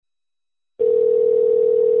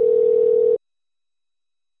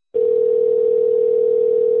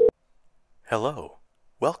Hello.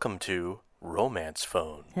 Welcome to Romance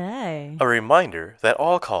Phone. Hey. A reminder that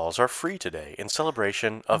all calls are free today in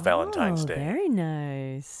celebration of Valentine's Day. Very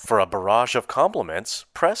nice. For a barrage of compliments,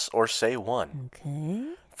 press or say 1. Okay.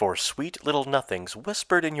 For sweet little nothings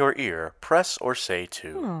whispered in your ear, press or say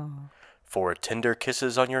 2. Oh. For tender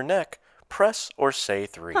kisses on your neck, press or say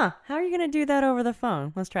 3. Huh. How are you going to do that over the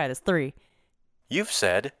phone? Let's try this. 3. You've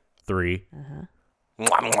said 3. Uh-huh.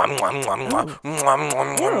 Mwah, mwah, mwah, mwah, mwah,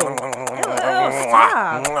 mwah, mwah,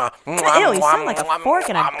 Stop. Ew, you sound like a fork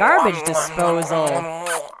in a garbage disposal.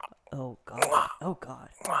 Oh, God. Oh, God.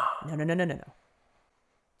 No.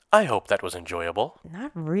 I hope that was enjoyable. Not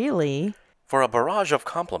really. For a barrage of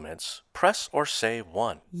compliments, press or say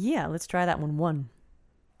 1. Yeah, let's try that one. 1.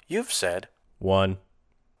 You've said 1.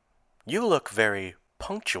 You look very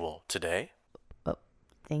punctual today.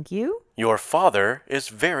 Thank you. Your father is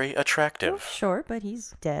very attractive. Oh, sure, but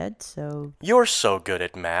he's dead, so... You're so good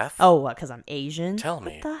at math. Oh, what, because I'm Asian? Tell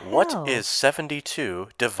me, What the hell? what is 72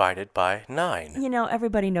 divided by 9? You know,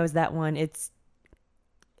 everybody knows that one. It's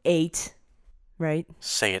 8, right?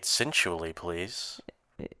 Say it sensually, please.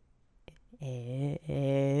 8?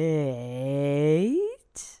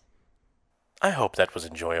 I hope that was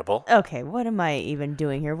enjoyable. Okay, what am I even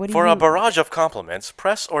doing here? What do For you... a barrage of compliments,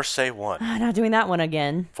 press or say 1. Not doing that one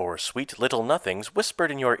again. For sweet little nothings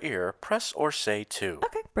whispered in your ear, press or say 2.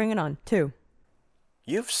 Okay, bring it on. 2.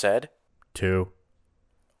 You've said, 2.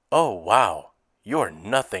 Oh, wow. You're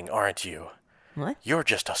nothing, aren't you? What? You're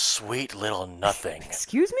just a sweet little nothing.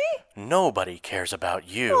 Excuse me? Nobody cares about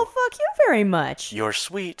you. Well, fuck you very much. You're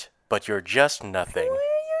sweet, but you're just nothing. Why are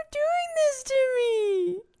you doing this to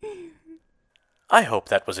me? I hope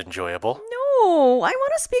that was enjoyable. No, I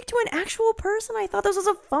want to speak to an actual person. I thought this was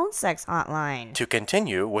a phone sex hotline. To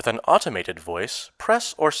continue with an automated voice,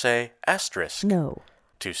 press or say asterisk. No.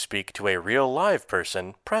 To speak to a real live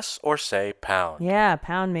person, press or say pound. Yeah,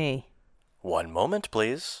 pound me. 1 moment,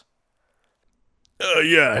 please.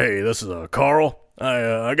 Yeah, hey, this is Carl.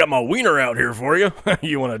 I got my wiener out here for you.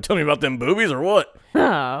 You want to tell me about them boobies or what?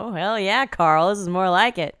 Oh, hell yeah, Carl. This is more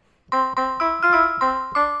like it.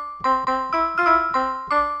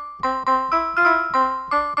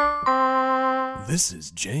 This is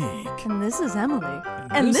Jake. And this is Emily.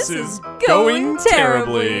 And this is Going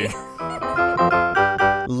Terribly.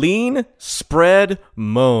 Lean, spread,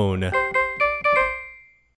 moan.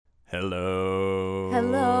 Hello.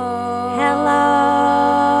 Hello.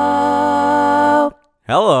 Hello.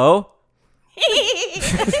 Hello.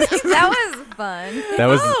 That was fun. That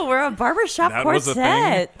was Oh, we're a barbershop That was a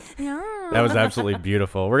quartet. Yeah. that was absolutely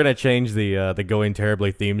beautiful. We're gonna change the Going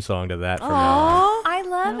Terribly theme song to that from now on. Aw, I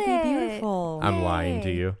love that'll it. be beautiful. I'm lying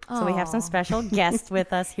to you. So we have some special guests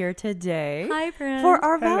with us here today. Hi, friends. For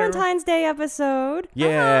our Valentine's Day episode.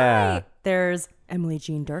 Yeah. There's Emily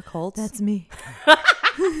Jean Dirkholtz. That's me.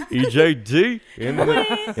 EJD in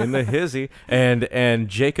the hizzy and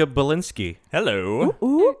Jacob Belinsky. Hello.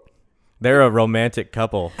 Ooh. They're a romantic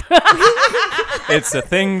couple. It's a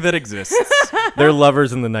thing that exists. They're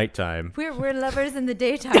lovers in the nighttime. We're lovers in the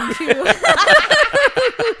daytime too.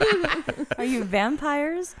 Are you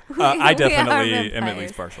vampires? I We are definitely am at vampires.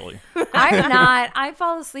 least partially. I'm not. I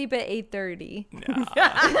fall asleep at 8:30.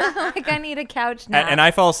 Like I need a couch nap. And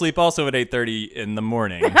I fall asleep also at 8:30 in the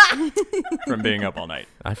morning from being up all night.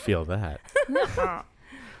 I feel that.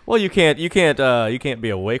 Well, you can't be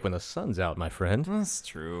awake when the sun's out, my friend. That's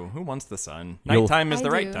true. Who wants the sun? You'll- Nighttime is I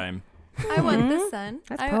the right do. time. I want the sun.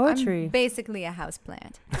 That's I'm poetry. basically a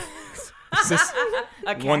houseplant. This is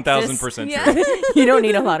 1,000% true. Yeah. You don't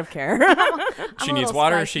need a lot of care. She a needs little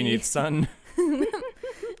water. She spiky. needs sun.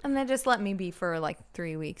 And then just let me be for like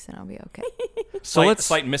 3 weeks and I'll be okay.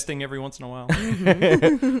 Slight misting every once in a while.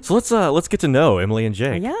 So let's get to know Emily and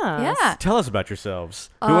Jake. Yeah. Yeah. Tell us about yourselves.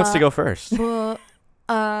 Who wants to go first? Well,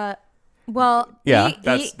 Yeah,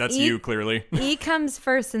 That's you clearly. E comes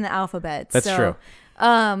first in the alphabet. That's so, true.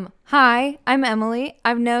 Hi, I'm Emily.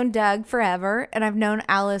 I've known Doug forever, and I've known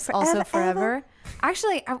Alice also forever.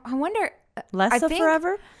 Actually, I wonder. Less I of think-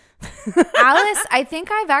 forever? Alice, I think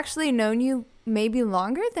I've actually known you maybe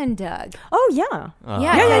longer than Doug. Oh, yeah.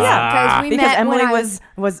 Yeah. Because we Because met Emily when I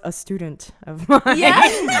was a student of mine. Yeah.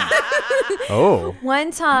 Oh.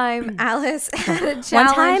 One time, Alice had a challenge One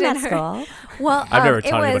time in at her. school, Well, I've never it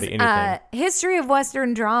taught was anybody anything. History of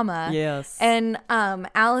Western drama. Yes. And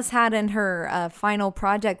Alice had in her final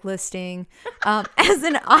project listing as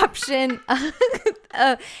an option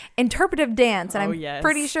interpretive dance, and Oh, I'm yes.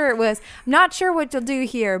 pretty sure it was. I'm not sure what you'll do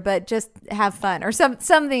here, but just have fun or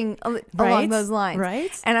something along Right? those lines.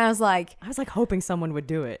 Right? And I was like, hoping someone would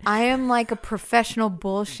do it. I am like a professional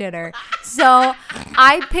bullshitter, so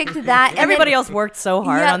I picked that. And Everybody then- else worked so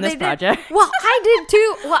hard on this they did. project. Well, I did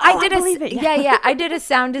too. Well, I did believe it, yeah. yeah, I did a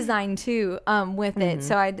sound design too with it.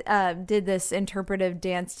 So I did this interpretive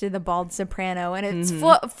dance to the bald soprano, and it's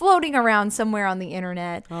floating around somewhere on the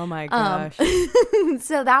internet. Oh my gosh.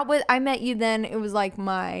 So that was, I met you then. It was like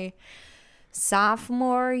my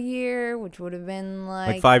sophomore year, which would have been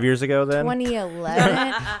Like 5 years ago then?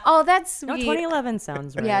 2011. Oh, that's sweet. No, 2011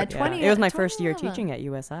 sounds right. Yeah, 20 It was my first year 2011. teaching at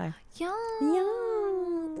USI. Yeah.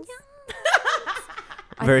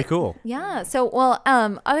 Very cool. Yeah. So, well,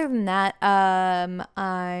 other than that, I'm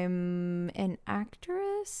an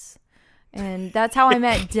actress, and that's how I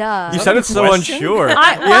met Doug. You sounded so question? unsure. No,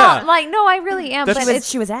 I really am. That's but what it's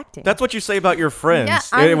She was acting. That's what you say about your friends. Yeah,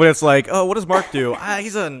 I'm- when it's like, oh, what does Mark do?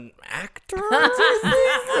 He's an actor.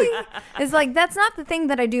 it's like that's not the thing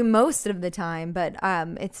that I do most of the time, but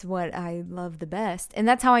it's what I love the best, and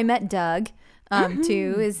that's how I met Doug.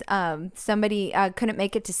 Too is somebody couldn't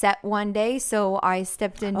make it to set one day, so I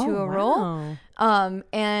stepped into a role. And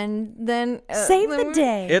then Save then the we're-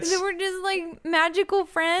 day. then we're just like magical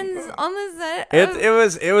friends on the set.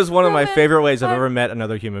 It was one of my Roman- favorite ways I've ever met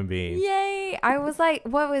another human being. Yay! I was like,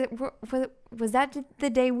 what was that the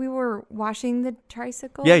day we were washing the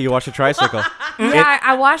tricycle? Yeah, you watched a tricycle. Yeah,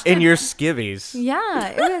 I washed in it. your skivvies. Yeah,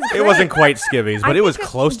 it was. It great. wasn't quite skivvies, but I it was think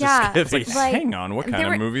close yeah, to it's skivvies. like- Hang on, what they kind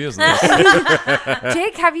were- of movie is this?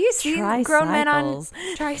 Jake, have you seen grown men on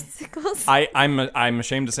Tricycles. tricycles? I'm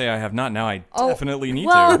ashamed to say I have not. Now I definitely need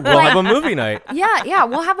well, to. We'll have a movie night. Yeah,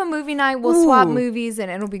 we'll have a movie night. We'll swap Ooh. movies,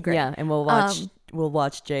 and it'll be great. Yeah, and we'll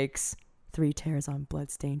watch Jake's 3 Tears on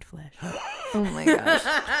Bloodstained Flesh. Oh my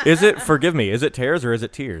gosh. Is it, forgive me, is it tears or is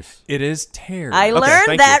it tears? It is tears. I learned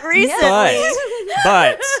thank that you. recently.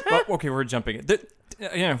 but okay, we're jumping.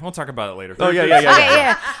 Yeah, we'll talk about it later. Oh, yeah. Okay,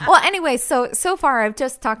 yeah. Well, anyway, so far I've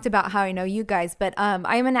just talked about how I know you guys, but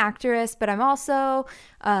I am an actress, but I'm also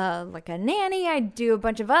like a nanny. I do a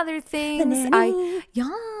bunch of other things.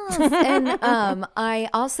 And I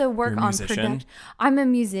also work You're a on musician? production. I'm a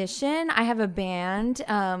musician. I have a band. It's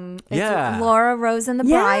Yeah. Laura Rose and the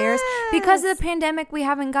Briars. Yes. Because of the pandemic, we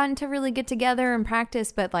haven't gotten to really get together and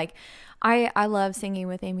practice, but like I love singing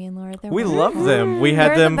with Amy and Laura. They're We wonderful. love them. We had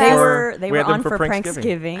They're the them best. for They we were had them on for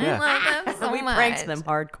Pranksgiving. Pranksgiving. I love them so We much. pranked them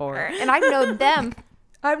hardcore. And I've known them.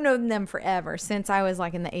 I've known them forever, since I was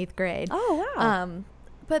like in the 8th grade. Oh, wow.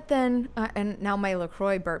 But then, and now my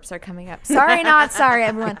LaCroix burps are coming up. Sorry, not sorry,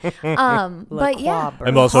 everyone. But yeah,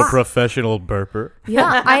 I'm also a professional burper.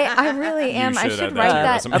 yeah, I really am. I should should have write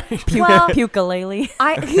that that. on your Well, Pukalele.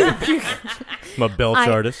 I'm a belch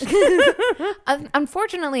artist.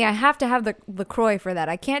 Unfortunately, I have to have the LaCroix for that.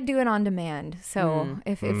 I can't do it on demand. So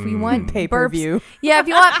if you want Pay-per-view. burps, yeah, if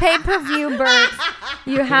you want pay-per-view burps,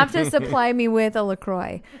 you have to supply me with a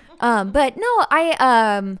LaCroix. But no,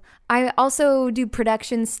 I also do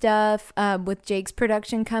production stuff with Jake's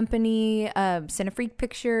production company, Cinefreak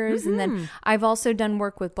Pictures, and then I've also done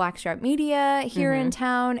work with Blackstrap Media here in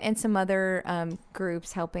town and some other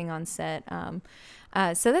groups helping on set.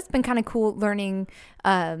 So that's been kind of cool learning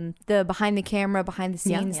the behind the camera, behind the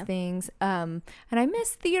scenes things. And I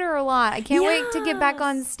miss theater a lot. I can't wait to get back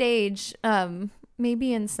on stage.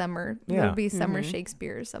 Maybe in summer. Yeah. It'll be summer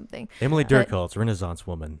Shakespeare or something. Emily Durkholtz, Renaissance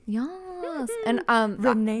woman. Yes. And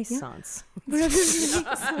Renaissance.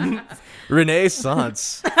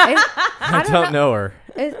 Renaissance. I I don't know her.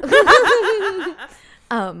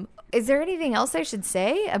 is there anything else I should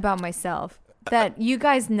say about myself that you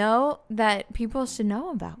guys know that people should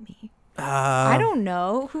know about me? I don't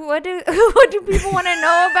know. What do people want to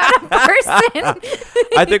know about a person?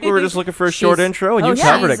 I think we were just looking for a short intro, and you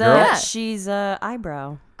covered it, girl. Yeah. She's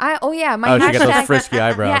eyebrow. My Oh, she hashtag, got those frisky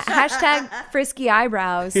eyebrows. Yeah, hashtag frisky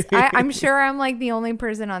eyebrows. I'm sure I'm like the only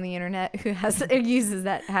person on the internet who uses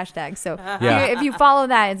that hashtag. So Yeah. if you follow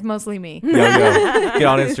that, it's mostly me. Yo, get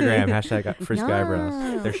on Instagram, hashtag frisky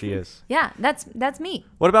eyebrows. There she is. Yeah, that's me.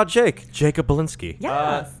 What about Jake? Jacob Belinsky.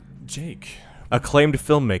 Yeah. Jake. Acclaimed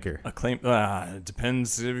filmmaker. Acclaimed. It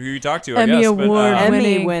depends who you talk to, Emmy I guess. Award But, Emmy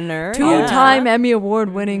winning- winner. Two-time Emmy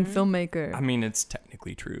Award-winning filmmaker. I mean, it's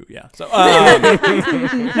technically true, yeah. So,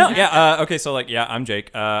 okay, so I'm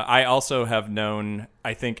Jake. I also have known,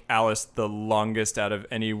 I think, Alice the longest out of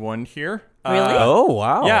anyone here. Really? Oh,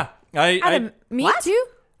 wow. Yeah. I Me too.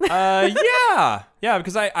 Yeah,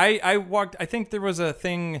 because I walked. I think there was a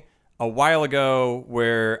thing a while ago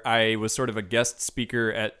where I was sort of a guest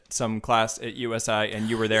speaker at some class at USI, and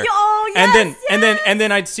you were there. Oh, yes, and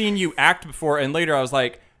then I'd seen you act before, and later I was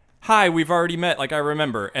like, "Hi, we've already met." Like I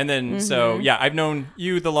remember, and then so yeah, I've known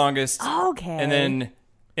you the longest. Okay. And then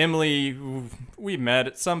Emily, we met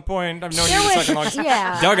at some point. I've known you the second longest.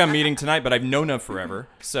 Yeah. Doug, I'm meeting tonight, but I've known him forever.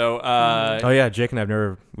 So Oh yeah, Jake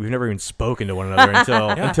and we've never even spoken to one another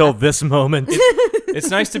until this moment. it's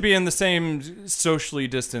nice to be in the same socially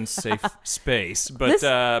distanced, safe space. But This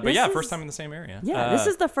yeah, is- first time in the same area. Yeah, this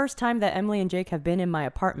is the first time that Emily and Jake have been in my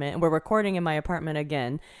apartment, and we're recording in my apartment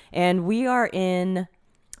again. And we are in.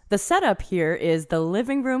 The setup here is the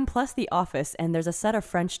living room plus the office, and there's a set of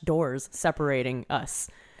French doors separating us.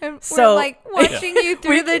 And So- we're like watching you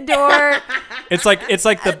through the door. It's like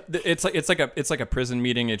a prison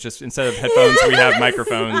meeting. It's just instead of headphones we have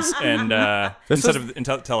microphones, and instead of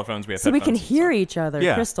telephones we have So we headphones. can hear each other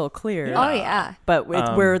Yeah. crystal clear. Oh yeah. But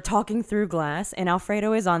we're talking through glass, and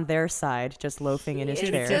Alfredo is on their side, just loafing in his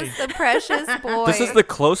chair. Just a precious boy. This is the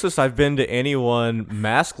closest I've been to anyone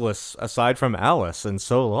maskless aside from Alice in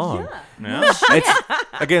so long. Yeah.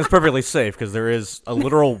 It's perfectly safe because there is a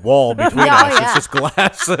literal wall between Oh, us. yeah. It's just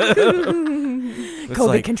glass.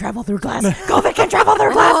 COVID can travel through glass. COVID can travel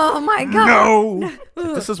through glass. Oh my god.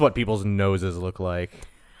 This is what people's noses look like.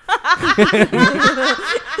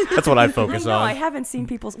 That's what I focus No, on. I haven't seen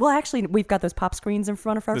people's. Well, actually, we've got those pop screens in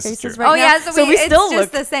front of our This is faces true. right Oh now. yeah, so we it's still just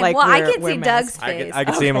look the same. like Well, I we're- can we're see masked. Doug's face. I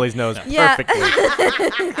can see Emily's nose Yeah. perfectly.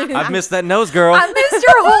 I've missed that nose, girl. I missed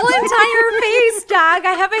your whole entire face, Doug.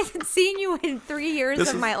 I haven't seen you in 3 years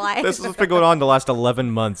of my life. This has been going on the last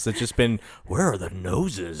 11 months. It's just been, where are the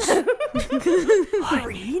noses?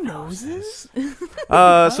 Three noses. So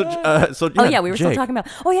Oh yeah, we were still Jake. talking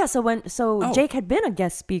about. Oh yeah, so Jake had been a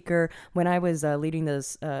guest speaker when I was leading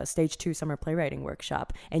this stage 2 summer playwriting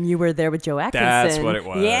workshop, and you were there with Joe Atkinson. That's what it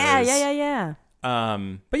was. Yeah.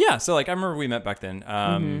 But yeah, so like I remember we met back then.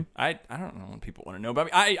 I don't know what people want to know about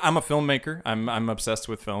me. I'm a filmmaker. I'm obsessed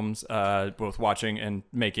with films, both watching and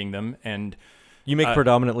making them. And You make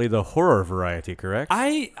predominantly the horror variety, correct?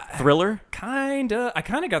 Thriller? I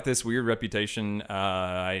kind of got this weird reputation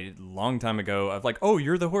a long time ago of like, oh,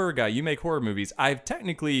 you're the horror guy. You make horror movies. I've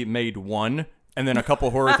technically made one and then a couple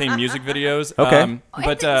horror themed music videos. Okay. I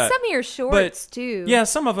But think some of your shorts too. Yeah,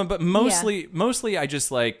 some of them, but mostly I just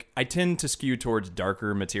like I tend to skew towards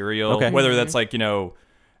darker material, Okay. whether that's like,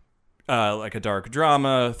 like a dark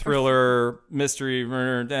drama, thriller, mystery,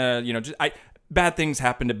 murder, just bad things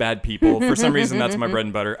happen to bad people. For some reason, that's my bread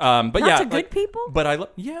and butter. But Not yeah, to good people?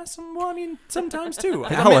 But sometimes too.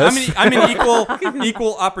 Alice. I'm an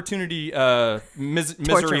equal opportunity misery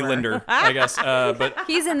Torturer. lender, I guess. But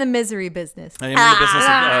He's in the misery business. I am in the business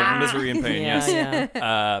of misery and pain. Yeah, yes.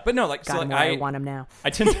 yeah. But no, like, so God, like no, I want him now. I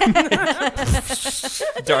tend to make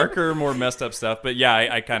darker, more messed up stuff. But yeah,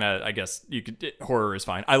 I guess horror is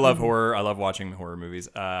fine. I love horror. I love watching horror movies.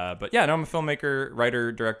 But yeah, no, I'm a filmmaker,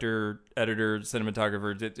 writer, director, editor,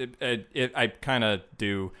 cinematographer. I kind of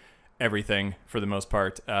do everything for the most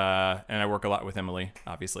part. And I work a lot with Emily,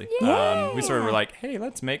 obviously. We sort of were like, hey,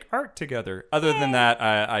 let's make art together. Other than that,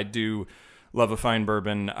 I do love a fine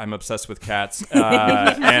bourbon. I'm obsessed with cats.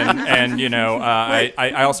 I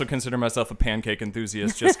also consider myself a pancake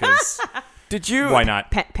enthusiast just because Did you? why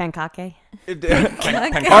not? Pancake.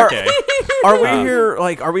 Pancake.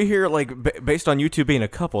 Are we here based on you two being a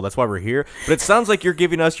couple? That's why we're here. But it sounds like you're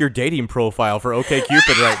giving us your dating profile for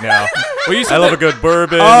OkCupid right now. Well, you said I love a that- good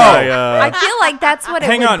bourbon. I feel like that's what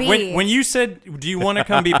Hang it would on. be. When you said, do you want to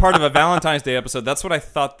come be part of a Valentine's Day episode? That's what I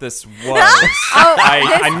thought this was.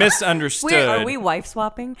 I misunderstood. Wait, are we wife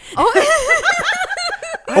swapping?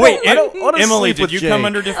 Oh, wait, I don't wanna Emily, sleep did with you Jake. come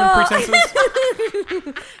under different pretenses?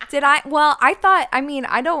 Did I? Well, I thought. I mean,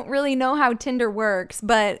 I don't really know how Tinder works,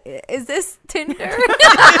 but is this Tinder?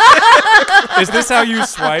 Is this how you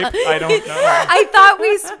swipe? I don't know. I thought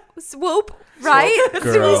we swoop, right?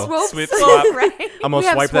 Girl. Swoop, swap. right? I'm gonna We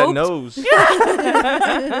have swipe that swooped.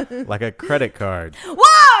 nose like a credit card.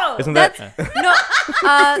 Whoa! Isn't that? No,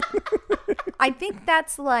 I think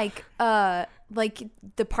that's like the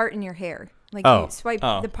part in your hair. Like Oh. you swipe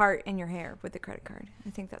Oh. the part in your hair with the credit card. I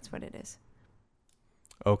think that's what it is.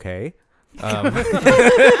 Okay.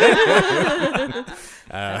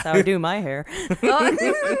 That's how I do my hair.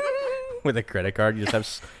 With a credit card, you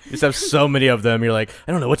just have so many of them. You're like,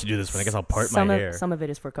 I don't know what to do this one. I guess I'll part my hair. Some of it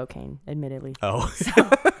is for cocaine, admittedly. Oh,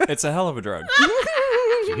 It's a hell of a drug.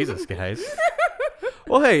 Jesus, guys.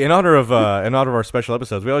 Well, hey, in honor of our special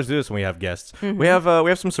episodes, we always do this when we have guests. We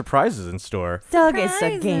have some surprises in store. Doug is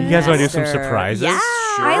a game. You guys want to do some master. surprises? Yeah.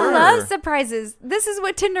 I love surprises. This is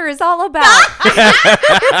what Tinder is all about.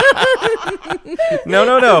 No,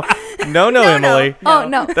 Emily. Oh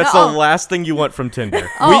no, That's no. the last thing you want from Tinder.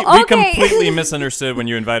 Oh, we okay. completely misunderstood when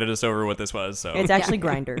you invited us over what this was. So It's actually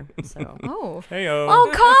Grinder. So Oh. Heyo.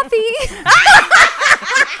 Oh, coffee.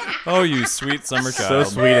 Oh, you sweet summer So child.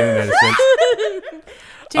 sweet and innocent.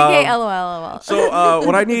 JK, LOL. So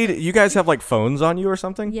what I need, you guys have like phones on you or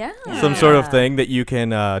something? Yeah. Some sort of thing that you can,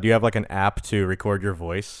 do you have like an app to record your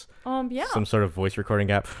voice? yeah. Some sort of voice recording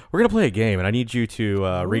app. We're going to play a game and I need you to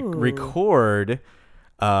record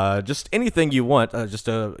just anything you want.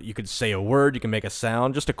 You could say a word, you can make a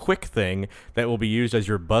sound, just a quick thing that will be used as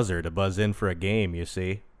your buzzer to buzz in for a game, you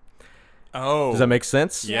see? Oh. Does that make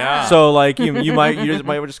sense? Yeah. So like you might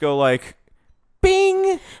just go like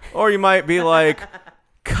bing, or you might be like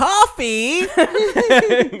coffee.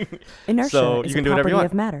 Inertia So is you a can do whatever you property want.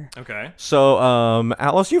 of matter. Okay. So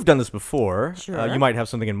Alice, you've done this before. Sure. You might have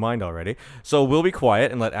something in mind already. So we'll be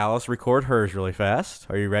quiet and let Alice record hers really fast.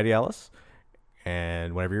 Are you ready, Alice?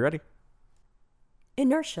 And whenever you're ready.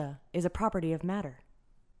 Inertia is a property of matter.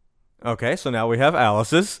 Okay, so now we have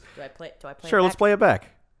Alice's. Do I play? Sure, let's play it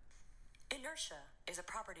back. Inertia is a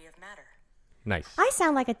property of matter. Nice. I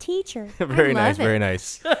sound like a teacher. Very love nice, it. very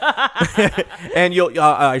nice. And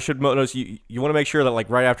I should notice you want to make sure that like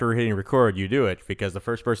right after we're hitting record, you do it because the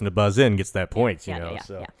first person to buzz in gets that point. You know.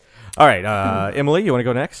 So. All right, Emily, you want to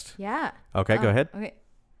go next? Yeah. Okay, go ahead. Okay.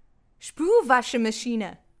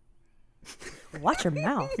 Spülwaschmaschine. Watch your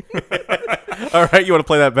mouth. All right, you want to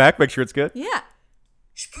play that back? Make sure it's good. Yeah.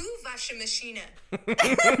 Spülwaschmaschine.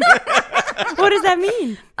 What does that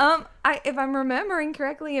mean? If I'm remembering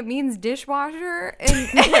correctly, it means dishwasher in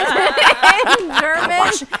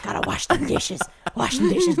German. Gotta wash the dishes. Wash the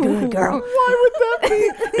dishes, good girl.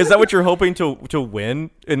 Is that what you're hoping to win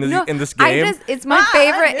in this game? It's my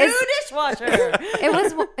favorite. dishwasher.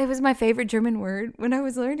 It was my favorite German word when I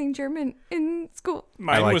was learning German in school.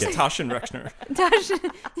 Mine like was it. Taschenrechner.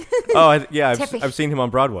 I've seen him on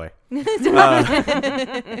Broadway. All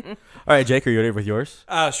right, Jake, are you ready with yours?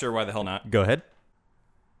 Sure, why the hell not? Go ahead.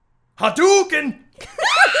 Hadouken!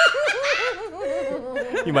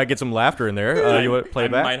 You might get some laughter in there. You want to play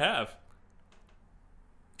it back? Might have.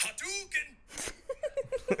 Hadouken.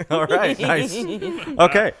 All right, nice.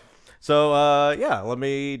 Okay, so let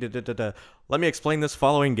me explain this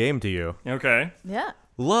following game to you. Okay. Yeah.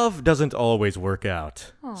 Love doesn't always work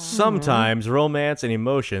out. Sometimes romance and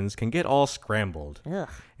emotions can get all scrambled. Ugh.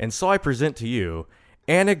 And so I present to you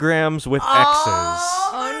anagrams with X's.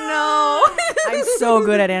 I'm so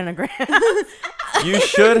good at anagrams. You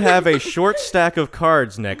should have a short stack of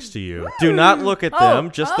cards next to you. Do not look at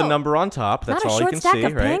them, just the number on top. That's Not a all you short can stack see,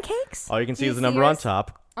 of right? pancakes? All you can see you is the see number on yours?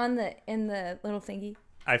 top. In the little thingy.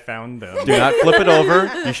 I found them. Do not flip it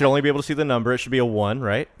over. You should only be able to see the number. It should be a 1,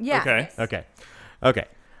 right? Yeah. Okay. Okay.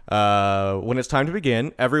 When it's time to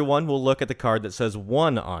begin, everyone will look at the card that says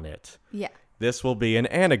 1 on it. Yeah. This will be an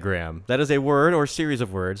anagram. That is a word or series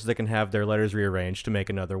of words that can have their letters rearranged to make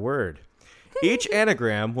another word. Each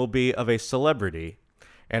anagram will be of a celebrity,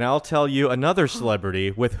 and I'll tell you another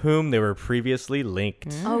celebrity with whom they were previously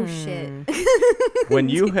linked. Oh shit. When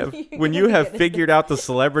you have figured out the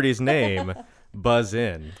celebrity's name, buzz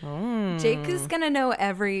in. Jake is gonna know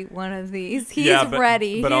every one of these. He's but,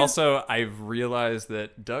 ready. But He's- also, I've realized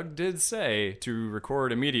that Doug did say to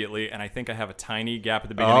record immediately, and I think I have a tiny gap at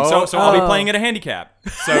the beginning. So I'll be playing at a handicap.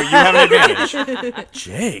 So you have an advantage.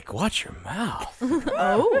 Jake, watch your mouth.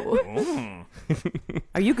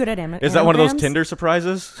 Are you good at anagrams? Is that one of those Tinder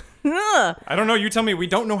surprises? I don't know. You tell me. We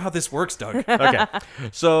don't know how this works, Doug. Okay.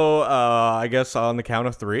 So I guess on the count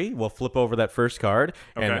of 3, we'll flip over that first card,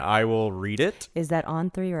 and Okay. I will read it. Is that on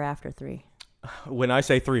 3 or after 3? When I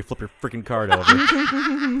say 3, flip your freaking card over.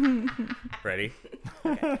 Ready?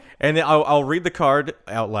 And then I'll read the card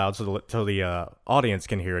out loud so the audience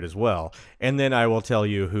can hear it as well. And then I will tell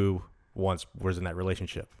you who once was in that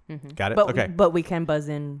relationship. Got it? But Okay. but we can buzz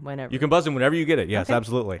in whenever. You can buzz in whenever you get it. Yes,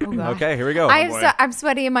 absolutely. Oh, Okay, here we go. I'm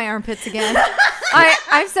sweaty in my armpits again.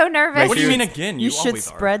 I'm so nervous. What do you mean again? you should always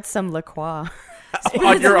spread some La Croix.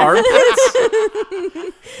 On your armpits?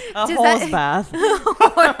 A Does hole's that- bath.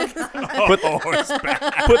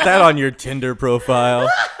 Put that on your Tinder profile.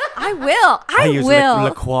 I will. I use will. La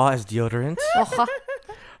Croix as deodorant. Oh,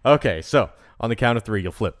 Okay, so on the count of 3,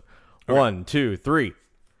 you'll flip. 1, 2, 3.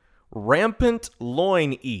 Rampant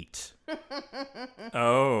loin eat. are.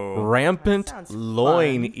 Oh. Rampant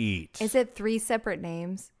loin eat. Is it 3 separate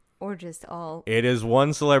names or just all? It is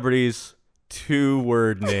one celebrity's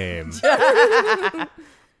 2-word name.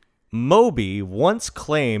 Moby once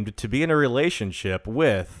claimed to be in a relationship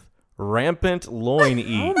with Rampant Loin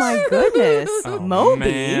Eat. Oh my goodness. Moby.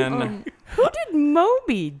 Man. Who did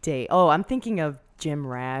Moby date? Oh, I'm thinking of Jim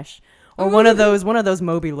Rash. Or one of those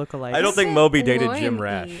Moby lookalikes. I don't think Moby dated Loin Jim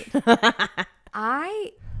Rash.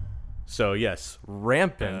 I So yes,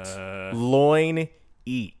 Rampant Loin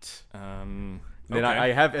Eat. Then Okay.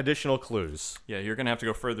 I have additional clues. Yeah, you're gonna have to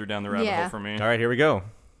go further down the rabbit Yeah. hole for me. All right, here we go.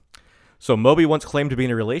 So Moby once claimed to be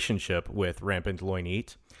in a relationship with Rampant Loin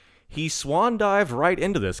Eat. He swan dived right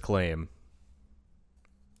into this claim.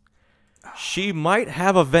 She might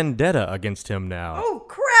have a vendetta against him now. Oh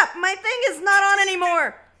crap! My thing is not on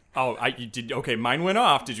anymore. Oh, you did. Okay, mine went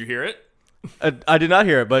off. Did you hear it? I did not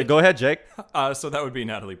hear it, but go ahead, Jake. So that would be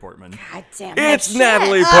Natalie Portman. God damn It's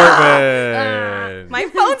Natalie Portman. My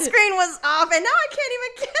phone screen was off, and now I can't even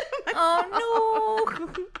get it. oh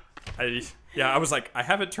no. I was like, I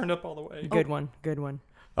have it turned up all the way. Good one. Good one.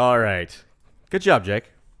 All right. Good job, Jake.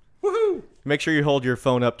 Woohoo! Make sure you hold your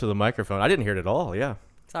phone up to the microphone. I didn't hear it at all, yeah.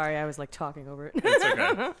 Sorry, I was like talking over it. It's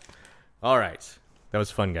okay. All right. That was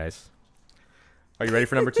fun, guys. Are you ready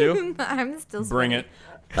for number 2? I'm still Bring it.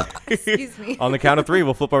 Excuse me. On the count of 3,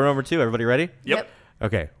 we'll flip over number 2. Everybody ready? Yep.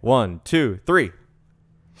 Okay. 1, 2, 3.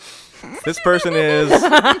 This person is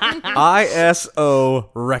ISO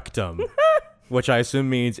rectum, which I assume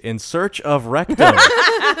means in search of rectum.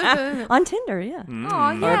 On Tinder, yeah.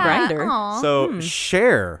 Aw, yeah. Grindr. Aw. So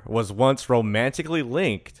Cher was once romantically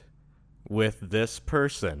linked with this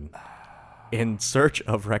person in search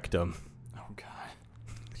of rectum. Oh God.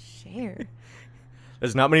 Share.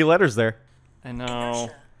 There's not many letters there. I know.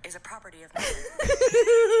 Is a property of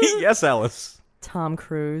Yes, Alice. Tom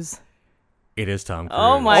Cruise. It is Tom Cruise.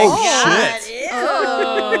 Oh my god. Shit.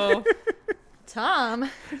 Oh. Tom.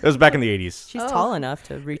 It was back in the 80s. She's tall enough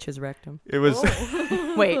to reach his rectum. It was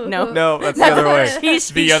Wait, no. no, that's the other way. He's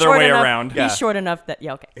The other short way enough- around. Yeah. He's short enough that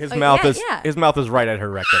okay. His Oh, mouth yeah, is yeah. his mouth is right at her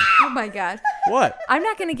rectum. Oh my god. What? I'm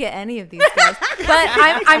not gonna get any of these guys, but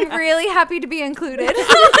I'm really happy to be included.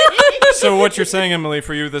 So what you're saying, Emily,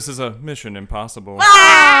 for you, this is a Mission Impossible.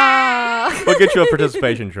 Ah! We'll get you a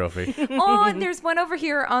participation trophy. Oh, and there's one over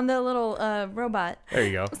here on the little robot. There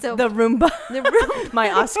you go. So The Roomba. the room.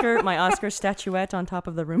 my Oscar statuette on top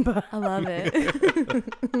of the Roomba. I love it.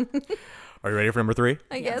 Are you ready for number 3?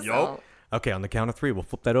 I guess Yup. so. Okay, on the count of 3, we'll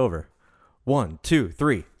flip that over. 1, 2,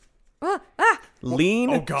 3. Lean,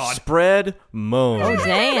 Oh, God. spread, moan. Oh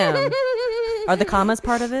damn. Are the commas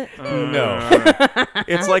part of it? No.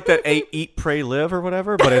 It's like that eat, pray, live or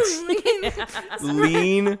whatever, but it's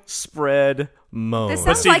lean, spread, moan. This But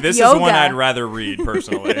sounds see, like this yoga. is one I'd rather read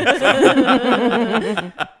personally.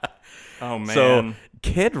 Oh man. So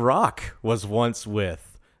Kid Rock was once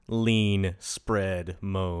with lean, spread,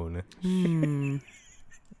 moan.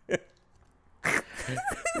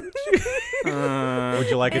 Would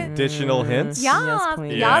you like additional hints? Yeah,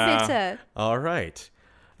 please. ja, bitte. All right.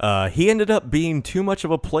 He ended up being too much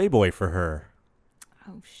of a playboy for her.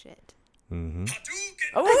 Oh shit.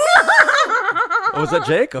 Oh, was that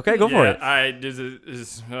Jake? Okay, go for it.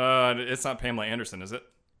 It's not Pamela Anderson, is it?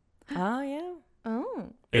 Oh yeah. Oh.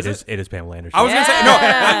 It is Pamela Anderson. I was gonna say no.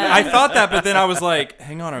 I thought that, but then I was like,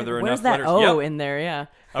 hang on, are there Where's enough that letters? O Yep. in there? Yeah.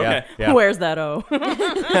 Okay. Yeah. Where's that O?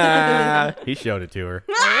 He showed it to her.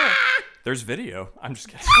 There's video. I'm just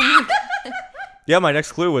kidding. Yeah, my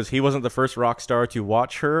next clue was he wasn't the first rock star to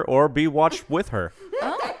watch her or be watched with her.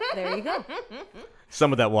 Oh, there you go.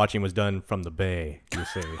 Some of that watching was done from the bay, you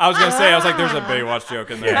see. I was gonna say, there's a Baywatch joke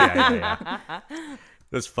in there. Yeah.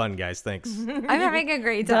 That's fun, guys. Thanks. I'm having a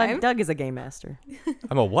great time. Doug is a game master.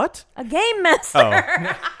 I'm a what? A game master. Oh.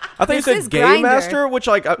 I thought you This said is Game Grindr. Master, which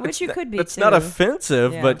like Which you could be, It's not too.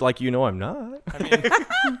 offensive, Yeah. but like I'm not. I mean,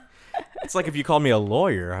 it's like if you called me a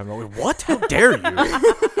lawyer. I'm like, what? How dare you?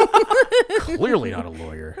 Clearly not a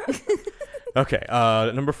lawyer. Okay,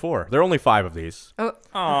 number 4. There are only 5 of these. Oh,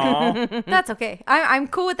 Aww. that's okay. I'm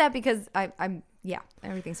cool with that because I'm yeah,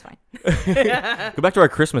 everything's fine. Go back to our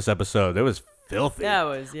Christmas episode. It was filthy. That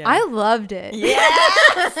was yeah. I loved it.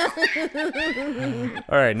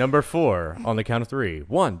 All right, number 4 on the count of 3.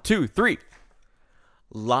 1, 2, 3.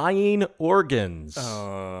 Lying organs.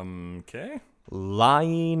 Okay.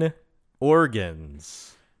 Lying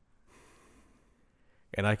organs.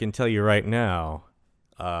 And I can tell you right now,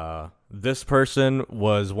 this person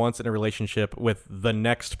was once in a relationship with the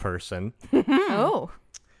next person. Oh.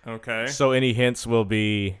 Okay. So any hints will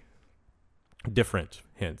be different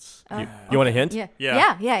hints. You want a hint? Yeah.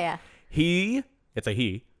 Yeah. Yeah. It's a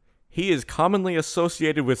he. He is commonly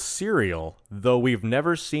associated with cereal, though we've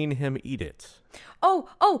never seen him eat it. Oh,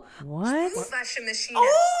 What? Washing machine.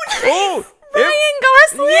 Oh! Ryan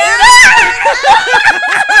Gosling.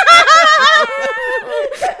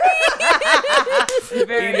 He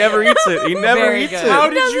never eats it. He never Very eats good.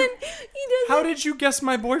 it. How did you guess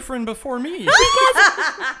my boyfriend before me?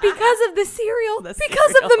 Because of the cereal.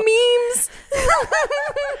 Because of the memes.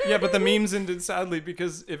 Yeah, but the memes ended sadly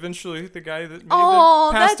because eventually the guy that made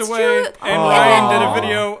Oh, them passed that's away, true. and Oh. Ryan did a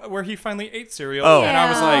video where he finally ate cereal, Oh. and I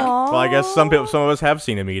was like, Well, I guess some of us have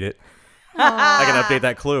seen him eat it. I can update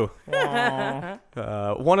that clue.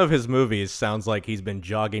 One of his movies sounds like he's been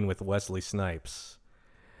jogging with Wesley Snipes.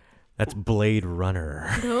 That's Blade Runner.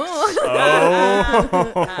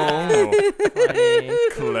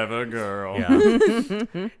 clever girl. Yeah.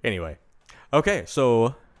 Anyway. Okay,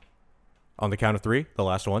 so on the count of 3, the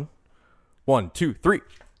last one. 1, 2, 3.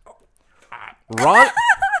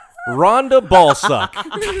 Rhonda Ballsuck.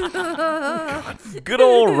 Good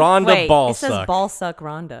old Rhonda Wait, it says Ballsuck. Ballsuck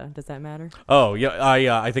Rhonda. Does that matter? Oh,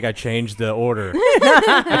 yeah, I think I changed the order.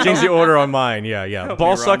 I changed the order on mine. Yeah.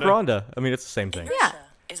 Ballsuck Rhonda. I mean, it's the same thing. Yeah.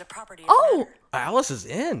 Is a property of Oh, matter. Alice is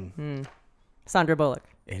in. Sandra Bullock.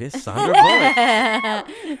 It is Sandra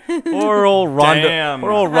Bullock. Or old Rhonda. Damn.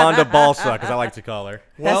 Or old Rhonda Ballsuck, as I like to call her.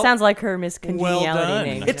 That sounds like her Miss well Congeniality done.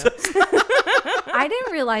 name. you know? I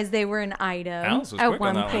didn't realize they were an item Alice was at quick on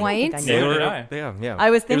one that one. point. I They think Neither were- did I. Yeah. I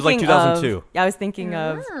was thinking It was like 2002. I was thinking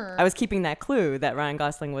of. I was keeping that clue that Ryan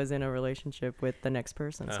Gosling was in a relationship with the next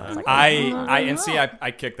person. So I was like,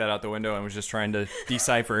 I kicked that out the window and was just trying to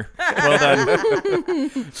decipher. Well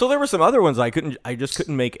done. So there were some other ones I just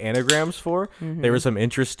couldn't make anagrams for. There were some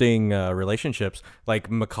interesting relationships,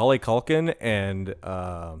 like Macaulay Culkin and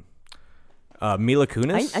Mila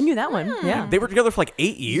Kunis. I knew that one. Yeah. They were together for like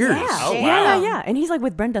 8 years. Yeah. Oh, yeah, wow. yeah. And he's like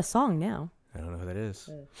with Brenda Song now. I don't know who that is.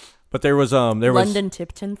 But there was London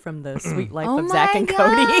Tipton from the Sweet Life Oh of Zack my and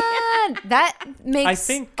Cody. God. That makes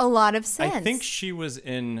think- a lot of sense. I think she was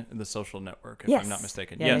in The Social Network, if Yes. I'm not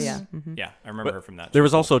mistaken. Yeah, yes. yeah, yeah. Yeah, I remember her from that. There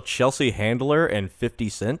was also Chelsea Handler and 50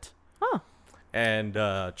 Cent. Huh. And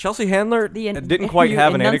Chelsea Handler The didn't quite you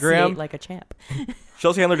have an enunciate anagram. like a champ.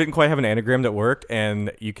 Chelsea Handler didn't quite have an anagram that worked,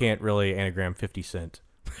 and you can't really anagram 50 Cent.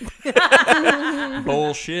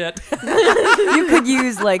 bullshit. You could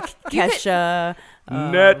use like Kesha,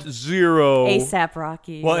 Net zero. ASAP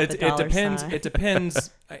Rocky. Well, with it the dollar depends. sign. It depends.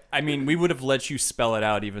 I mean, we would have let you spell it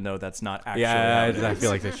out, even though that's not actually. Yeah, how it I is. feel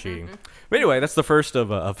like that's cheating. But anyway, that's the first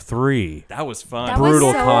of 3. That was fun. That was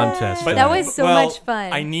Brutal so- contest. But- That was so Well, much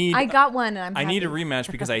fun. I got one, and I need a happy. rematch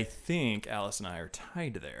because I think Alice and I are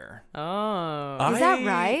tied there. Oh. Is that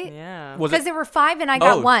right? Yeah. Was Because it? there were 5 and I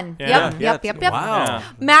got Oh, 1. yeah. Yep. Wow. Yeah.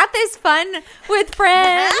 Math is fun with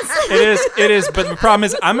friends. It is. But the problem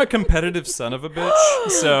is, I'm a competitive son of a bitch.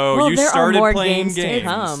 So Well, you there are started more playing games to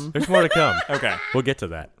come. There's more to come. Okay. We'll get to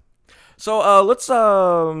that. So let's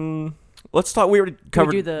talk. We already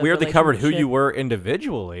covered. do the We already covered who relationship. you were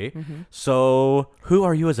individually. So who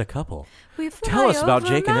are you as a couple? We Tell us fly about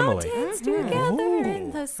over Jake and Emily. mountains together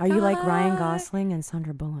in the Are you like Ryan sky. Gosling and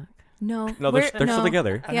Sandra Bullock? No, No, we're- they're still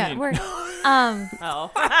together. Yeah, mean- we're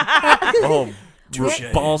Oh,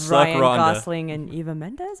 ballsuck Ryan Rhonda. Gosling and Eva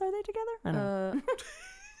Mendes, are they together? I don't know.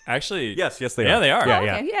 Actually, Yes, they are. Yeah, they are. Yeah,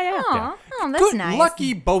 okay. yeah. Aw, oh, that's Good, nice.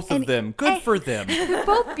 lucky both of And- them. Good for them.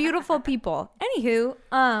 Both beautiful people. Anywho,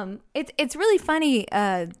 it's really funny.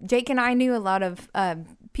 Jake and I knew a lot of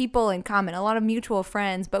people in common, a lot of mutual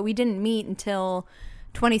friends, but we didn't meet until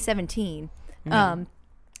 2017.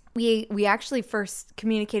 We actually first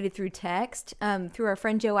communicated through text through our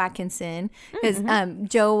friend Joe Atkinson, because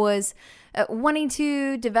Joe was wanting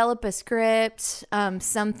to develop a script,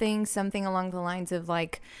 something along the lines of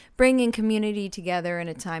like bringing community together in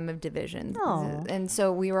a time of division. Aw. And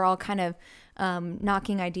so we were all kind of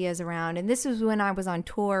knocking ideas around. And this was when I was on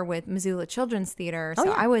tour with Missoula Children's Theater.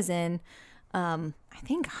 So I was in, I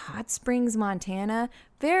think, Hot Springs, Montana.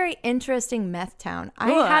 Very interesting meth town.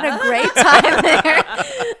 I had a great time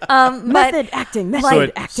there. Method acting. Method So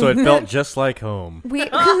it, acting. so it felt just like home. We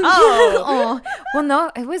oh well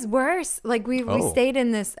no, it was worse. Like we Oh. stayed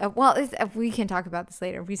in this. We can talk about this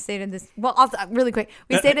later. We stayed in this. Well, really quick.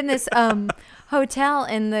 We stayed in this hotel,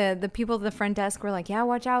 and the people at the front desk were like, "Yeah,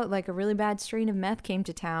 watch out! Like a really bad strain of meth came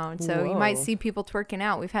to town, so you might Whoa. see people twerking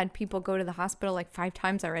out." We've had people go to the hospital like 5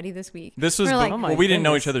 times already this week. This was We're like, Oh my well, we didn't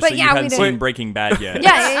know goodness. each other, But so yeah, you we hadn't didn't. seen Breaking Bad yet.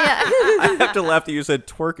 yeah. I have to laugh that you said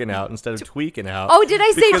twerking out instead of tweaking out. Oh, did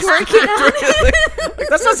I say twerking out? Like,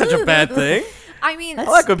 that's not such a bad thing. I mean, I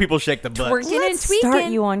like when people shake the butt. twerking and Let's tweaking.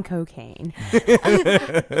 start you on cocaine.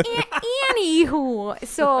 Anywho,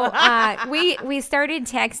 so we started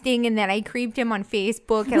texting, and then I creeped him on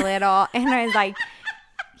Facebook a little, and I was like,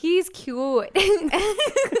 he's cute.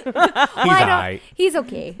 Aight. He's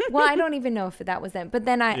okay. Well, I don't even know if that was them, but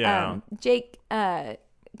then Jake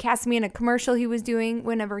cast me in a commercial he was doing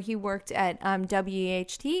whenever he worked at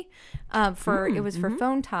WHT it was for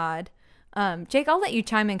Phone Todd. Jake, I'll let you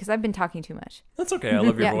chime in because I've been talking too much. That's okay. I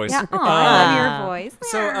love your voice. Yeah. Aw, I love your voice.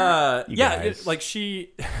 So, You yeah, guys. like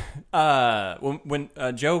she, when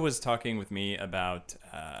Joe was talking with me about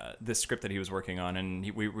this script that he was working on, and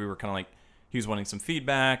we were kind of like, he was wanting some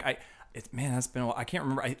feedback. That's been a while. I can't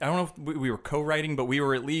remember. I don't know if we were co-writing, but we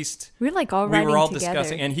were at least We were like all we writing were all together.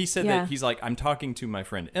 discussing. And he said Yeah. that he's like, I'm talking to my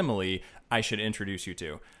friend Emily. I should introduce you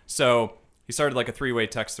to. So he started like a 3-way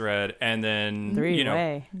text thread, and then you know,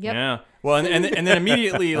 Three-way. Yep. yeah. Well, and then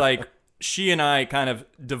immediately like she and I kind of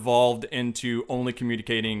devolved into only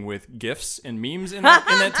communicating with GIFs and memes in that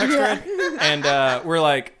text thread, and we're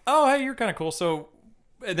like, oh, hey, you're kind of cool. So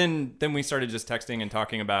and then we started just texting and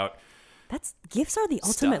talking about. Gifts are the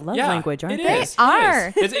ultimate Stuff. love Yeah, language, aren't it they? is.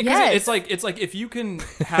 are. It is. Yes. It's like if you can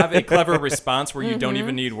have a clever response where you don't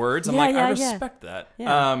even need words, I'm Yeah, like, I yeah, yeah. respect that.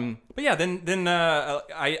 Yeah. But yeah, then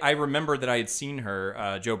I remembered that I had seen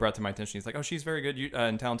her. Joe brought to my attention. He's like, oh, she's very good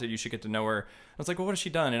and talented. You should get to know her. I was like, well, what has she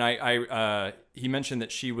done? And he mentioned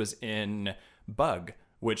that she was in Bug,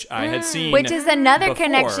 which I had seen, Which is another before.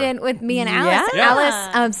 connection with me and Alice. Yeah.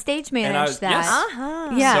 Alice stage And I managed was- that. yes. Uh-huh.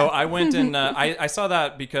 Yeah. So I went and I saw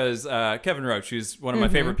that because Kevin Roach, who's one of my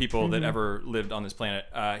favorite people that ever lived on this planet.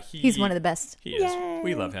 He's one of the best. He is.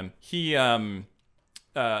 We love him. He I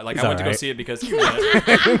went to go alright. see it because he was in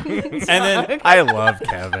it. And then I love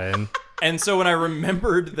Kevin. and so when I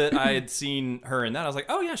remembered that I had seen her in that, I was like,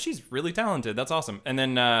 oh yeah, she's really talented. That's awesome. And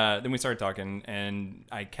then we started talking, and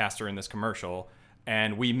I cast her in this commercial,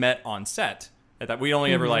 and we met on set. At that we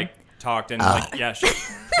only ever like talked and like yeah, she,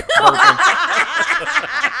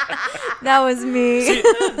 That was me.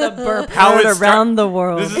 The burp How heard it start- around the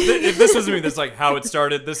world. if this was me, this is like how it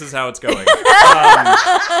started. This is how it's going.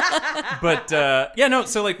 But yeah, no.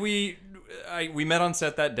 So like we met on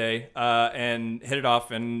set that day and hit it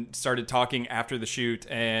off and started talking after the shoot.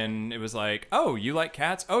 And it was like, oh, you like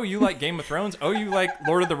cats? Oh, you like Game of Thrones? Oh, you like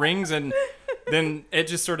Lord of the Rings? And then it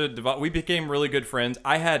just sort of developed. We became really good friends.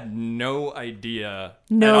 I had no idea.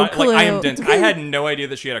 No and Like I am clue. dense. I had no idea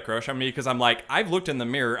that she had a crush on me because I'm like, I've looked in the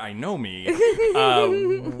mirror. I know me.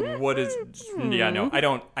 What is? Yeah, no,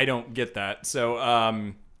 I don't get that. So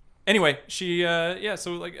anyway, she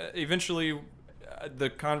so like eventually the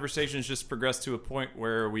conversations just progressed to a point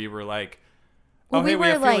where we were like, oh, Well, we hey, we were,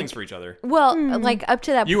 have feelings like- for each other. Well, like up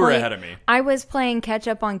to that You point, were ahead of me. I was playing catch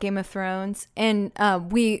up on Game of Thrones, and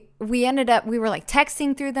we ended up we were like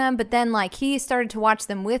texting through them, but then like he started to watch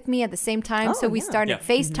them with me at the same time, so we started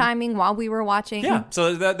Yeah. FaceTiming while we were watching. Yeah,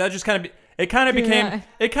 so that just kind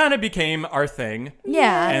of became our thing.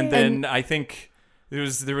 Yeah, And then I think there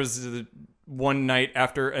was one night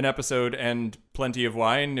after an episode and plenty of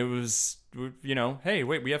wine. It was, you know, hey,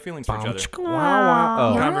 wait, we have feelings for each other.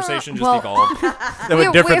 Oh, Conversation just Well- evolved. that was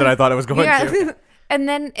We- different we- than I thought it was going yeah. to. And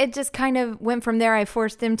then it just kind of went from there. I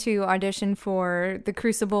forced him to audition for The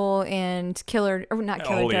Crucible and Killer, or not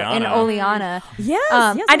Killer, Oleana. and Oleana. Yes, yes,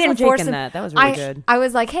 I I didn't saw Jake force in him. that. That was really I, good. I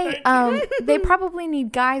was like, hey, they probably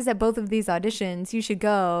need guys at both of these auditions. You should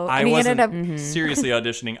go. I And he wasn't ended up seriously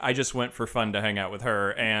auditioning. I just went for fun to hang out with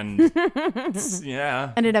her, and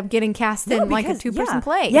yeah. getting cast in like a Because- 2-person yeah.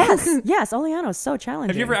 play. Yes, yes. Oleano's so challenging.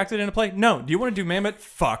 Have you ever acted in a play? No. Do you want to do Mammoth?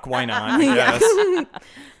 Fuck, why not? Yes.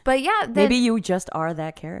 But yeah, then, Maybe you just are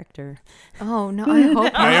that character. Oh no, I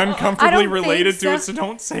hope I not. uncomfortably don't related think to it, so. so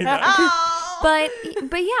don't say that.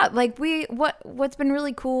 but yeah, like what's been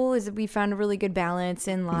really cool is that we found a really good balance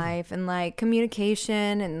in life and like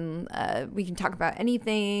communication, and we can talk about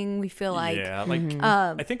anything. We feel like Yeah, like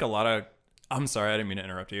I think a lot of. I'm sorry, I didn't mean to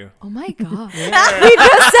interrupt you. oh my god,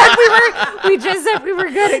 we just said we were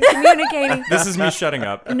good at communicating. This is me shutting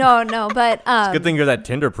up. No, but Good thing you're that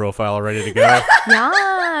Tinder profile ready to go.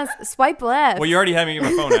 yes, swipe left. Well, you already had me get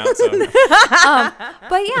my phone out, so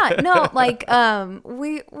But yeah, no, like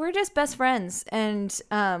we're just best friends, and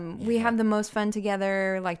we have the most fun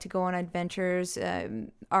together. Like to go on adventures.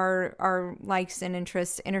 Our likes and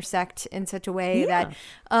interests intersect in such a way that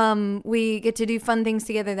we get to do fun things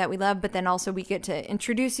together that we love, but then also we get to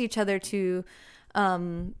introduce each other to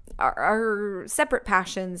our separate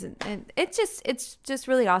passions, and it's just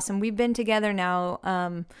really awesome. We've been together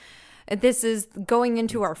now. This is going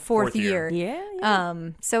into our fourth year. Yeah.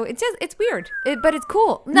 So it's weird, but it's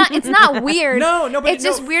cool. It's not weird. No, but it's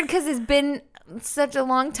just weird because it's been such a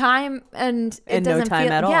long time and it And no doesn't time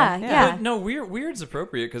feel at all. Yeah, Yeah. yeah. But no, weird's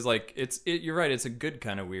appropriate because like you're right. It's a good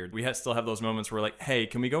kind of weird. We still have those moments where like, hey,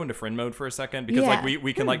 can we go into friend mode for a second? Because like Yeah.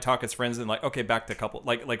 we can like talk as friends and like okay, back to couple.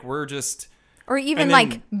 Like we're just Or even And like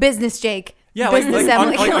then- business Jake. yeah, like business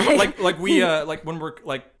like, Emily. like we like when we're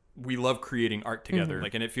like we love creating art together.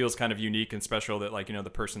 Like and it feels kind of unique and special that like the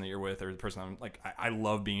person that you're with or the person I'm like I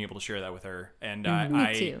love being able to share that with her. And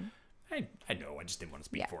Me too. I know I just didn't want to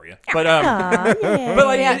speak Yeah. for you, but but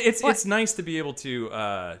like it's nice to be able to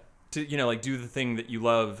like do the thing that you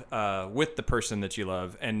love with the person that you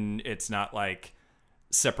love, and it's not like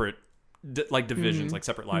separate like divisions, like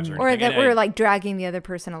separate lives or anything. Or that And we're like dragging the other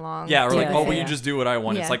person along. yeah, or like Yeah, oh, yeah, will you yeah. just do what I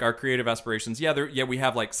want? Yeah. It's like our creative aspirations. Yeah, we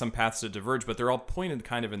have like some paths that diverge, but they're all pointed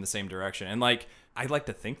kind of in the same direction. And like I like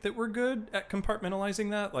to think that we're good at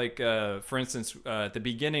compartmentalizing that. Like for instance, at the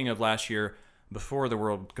beginning of last year, before the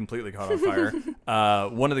world completely caught on fire,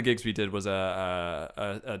 one of the gigs we did was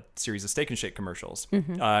a series of Steak and Shake commercials,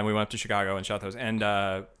 and we went up to Chicago and shot those. And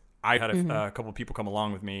I had a couple of people come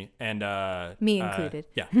along with me, and Me included.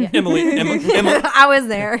 Yeah, Emily, I was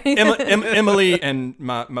there. Emily, and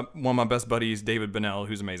my one of my best buddies, David Bennell,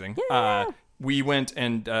 who's amazing. We went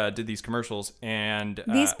and did these commercials, and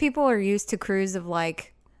These people are used to crews of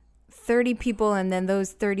like 30 people, and then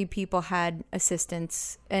those 30 people had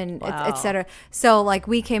assistants and et cetera. So like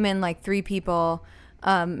we came in like 3 people,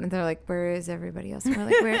 and they're like, "Where is everybody else?" And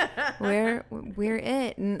we're like, "We're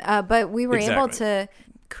it." And but we were able Exactly. to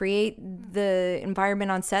create the environment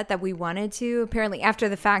on set that we wanted to. Apparently, after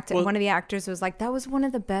the fact, one of the actors was like, "That was one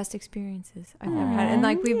of the best experiences I've ever had." And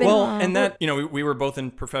like we've been and that we were both in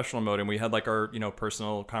professional mode, and we had like our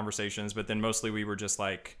personal conversations, but then mostly we were just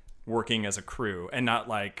like working as a crew and not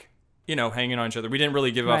like hanging on each other. We didn't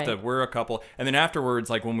really give off Right. we're a couple. And then afterwards,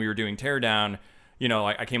 like when we were doing Teardown,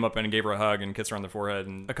 I came up and gave her a hug and kissed her on the forehead,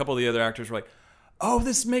 and a couple of the other actors were like, "Oh,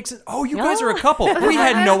 this makes it. Oh, you guys are a couple. We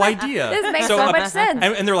had no idea. This makes so much sense.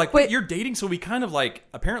 And they're like, "Wait, you're dating?" So we kind of like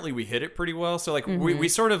apparently we hit it pretty well. So like we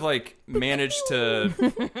sort of like managed to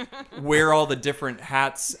wear all the different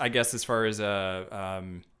hats, I guess, as far as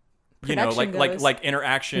Production goes. like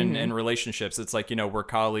interaction and relationships. It's like we're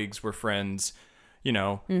colleagues, we're friends,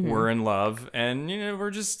 we're in love, and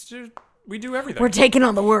we're just. We do everything. we're taking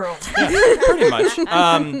on the world. Pretty much.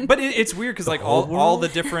 But it's weird because like all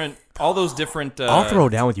those different. I'll throw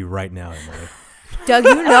down with you right now, Emily. Doug,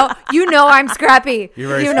 you know I'm scrappy. You're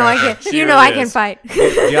very you know I scrappy. can. She You know really I can is. fight.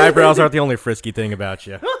 The eyebrows aren't the only frisky thing about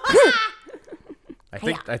you.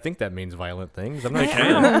 I think that means violent things. I'm not sure. I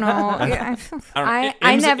don't know.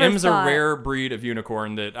 I never M's thought. a rare breed of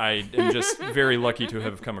unicorn that I am just very lucky to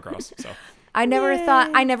have come across. So I never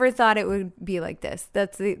thought it would be like this.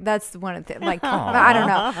 That's one of the like I don't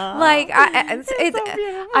know. Like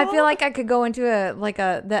I feel like I could go into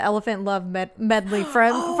the Elephant Love medley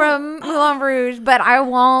from Moulin Rouge, but I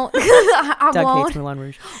won't. I Doug won't. hates Moulin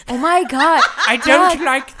Rouge. Oh my god. I don't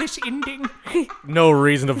like this ending. No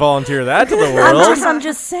reason to volunteer that to the I'm world.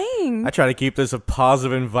 just saying. I try to keep this a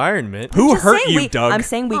positive environment. Who Just hurt saying, you, Doug? I'm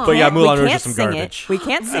saying we can't. But yeah, Moulin we Rouge can't is some sing garbage. it. We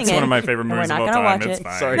can't sing it. That's one of my favorite and movies we're of not all gonna time. watch It's it.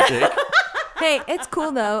 fine. Sorry, Jake. Hey, it's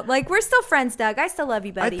cool though. Like we're still friends, Doug. I still love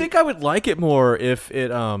you, I buddy. think I would like it more if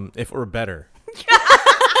it were better.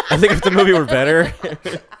 I think if the movie were better.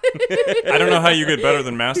 I don't know how you get better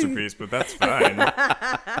than Masterpiece, but that's fine.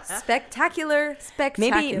 Spectacular.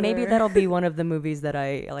 Maybe that'll be one of the movies that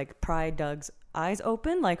I like pry Doug's eyes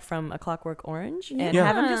open, like from A Clockwork Orange, and Yeah.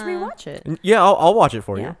 have him just rewatch it. Yeah, I'll watch it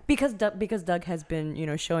for Yeah, you. because Doug has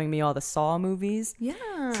been showing me all the Saw movies,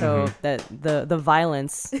 Yeah. so that the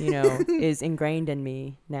violence is ingrained in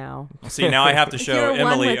me now. See, now I have to show You're one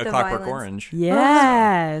Emily with A the Clockwork violence. Orange.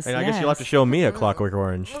 Yes, And I guess you'll have to show me a Clockwork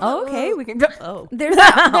Orange. Oh, okay, we can. Oh, There's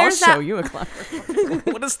that. I'll There's show that. you a Clockwork.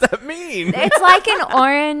 What does that mean? It's like an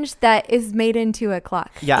orange that is made into a clock.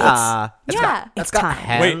 Yeah. Yeah. It's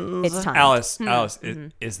time. Wait, It's time. Alice,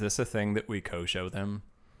 is this a thing that we co-show them?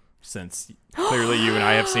 Since clearly you and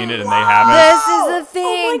I have seen it and they haven't. This is the thing.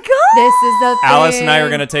 Oh my God. This is the thing. Alice and I are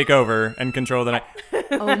going to take over and control the night.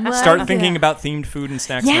 Oh my Start thinking God. about themed food and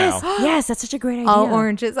snacks Yes, now. yes, that's such a great idea. all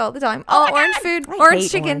oranges all the time. All orange food, I orange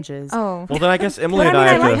hate chicken. oranges. Oh. Well, then I guess Emily But and I I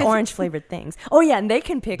have like to. orange flavored things. Oh yeah, and they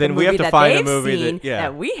can pick. Then a we movie have to that find a they've movie seen that- yeah.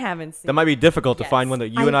 that we haven't seen. That might be difficult to Yes. find one that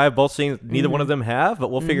you and I have both seen. Neither one of them have,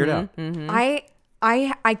 but we'll figure it out.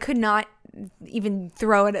 I could not even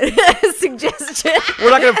throw it a suggestion.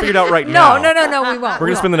 We're not gonna figure it out right now. No, we won't. We're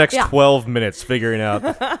We gonna spend the won't. next 12 minutes figuring out.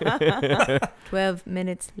 12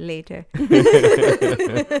 minutes later.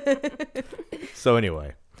 So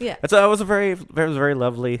anyway, Yeah. That was a very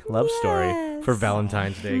lovely love story for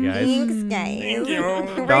Valentine's Day, guys. Thank you.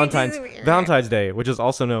 Valentine's Day, which is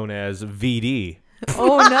also known as VD.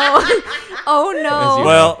 Oh no. Oh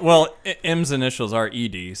no. Well, M's initials are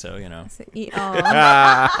ED, so you know.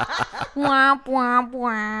 Womp womp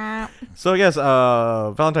womp. So yes,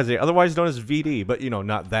 Valentine's Day, otherwise known as VD, but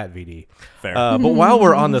not that VD. Fair. But while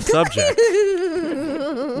we're on the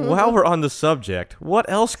subject, what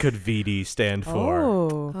else could VD stand for?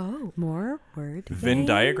 Oh, more word. Venn games?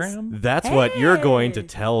 diagram? That's what you're going to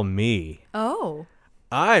tell me. Oh.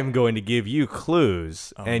 I'm going to give you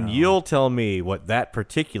clues, and you'll tell me what that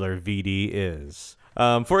particular VD is.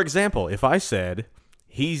 For example, if I said,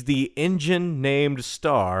 he's the engine-named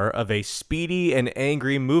star of a speedy and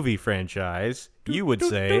angry movie franchise, you would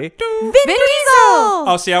say, Vin Diesel.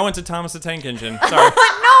 Oh, see, I went to Thomas the Tank Engine. Sorry.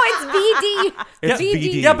 No, it's VD. it's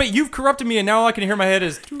VD. Yeah, but you've corrupted me, and now all I can hear in my head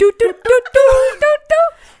is...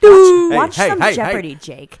 Watch some hey. Jeopardy,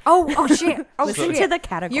 Jake. Oh shit. Oh Listen shit. to the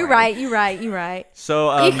category. You're right. So,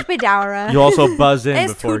 Ich bedauere. you also buzz in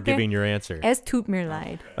Es before tut mir- giving your answer. Es tut mir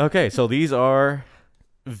leid. Okay, so these are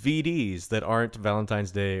VDs that aren't Valentine's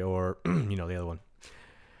Day or, the other one.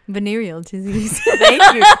 Venereal disease. Thank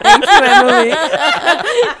you, Emily.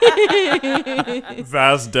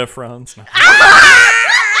 Vas de France.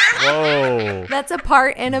 Whoa. That's a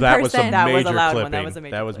part and a That was some percent. That was major a loud clipping.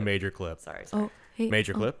 one. That was a major clip. major clip. Sorry. Oh, hey.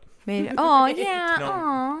 Major clip. Oh, yeah.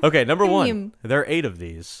 Aw. Okay, number one. Damn. There are 8 of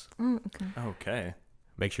these. Okay.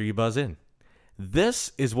 Make sure you buzz in.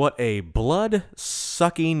 This is what a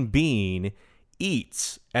blood-sucking bean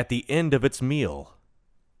eats at the end of its meal.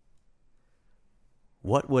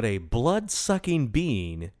 What would a blood-sucking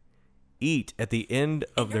bean eat at the end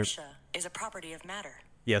of their... Inertia is a property of matter.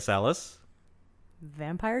 Yes, Alice?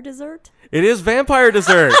 Vampire dessert? It is vampire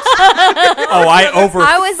dessert.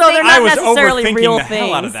 I was So they're thinking, not was necessarily overthinking real the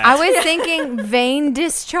hell out of things. that. I was thinking vein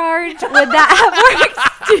discharge. Would that have worked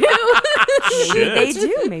too? Maybe they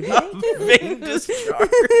do. Maybe they do. Vein discharge.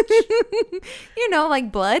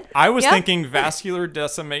 Like blood. I was Yeah. thinking vascular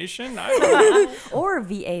decimation. I don't know. Or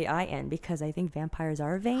VAIN, because I think vampires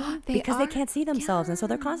are vain They because are? they can't see themselves, and so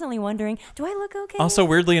they're constantly wondering, "Do I look okay?" Also,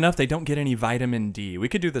 weirdly enough, they don't get any vitamin D. We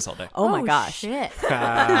could do this all day. oh my gosh, Shit.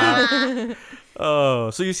 Oh,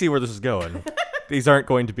 so you see where this is going. These aren't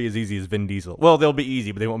going to be as easy as Vin Diesel. Well, they'll be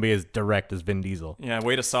easy, but they won't be as direct as Vin Diesel. Yeah,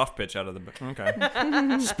 way to soft pitch out of the...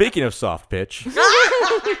 Okay. Speaking of soft pitch,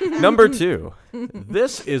 number 2.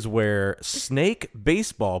 This is where snake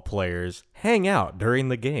baseball players hang out during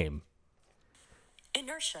the game.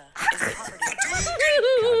 Inertia is a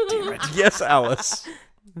property of Yes, Alice.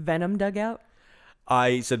 Venom dugout.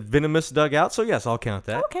 I said venomous dugout, so yes, I'll count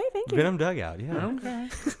that. Okay, thank you. Venom dugout, yeah. Okay.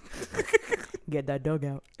 Get that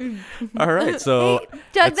dugout. All right, so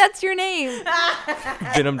Doug, that's your name.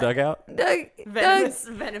 Venom dugout. Doug.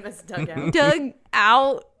 Venomous dugout. Doug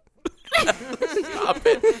out. Stop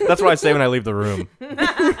it. That's what I say when I leave the room.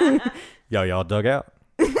 Y'all dug out.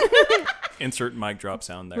 Insert mic drop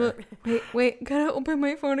sound there. Wait. Gotta open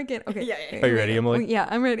my phone again. Okay. Are you ready, Emily? Yeah,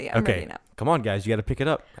 I'm ready. I'm Okay, ready now. come on, guys. You got to pick it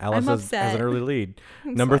up. Alice I'm has upset. an early lead.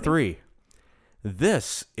 Number sweating. 3.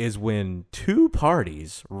 This is when 2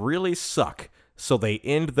 parties really suck, so they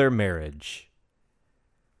end their marriage.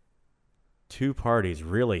 2 parties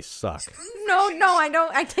really suck. No, I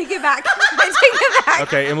don't. I take it back. I take it back.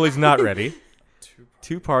 Okay, Emily's not ready.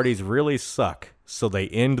 2 parties really suck, so they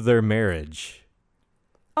end their marriage.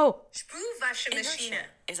 Oh, Inertia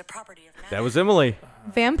is a property of matter. That was Emily.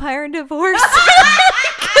 vampire divorce.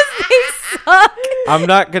 Because they suck. I'm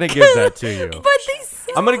not gonna give that to you. But they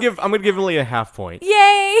suck. I'm gonna give Emily a half point.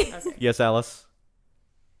 Yay. Yes, Alice.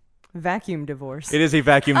 Vacuum divorce. It is a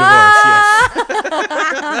vacuum divorce. Yes. But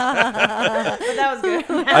that was good.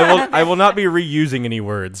 I will not be reusing any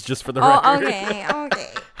words, just for the record. Okay.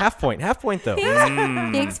 Half point though.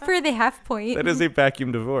 Thanks for the half point. That is a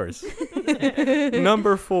vacuum divorce.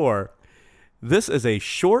 Number 4. This is a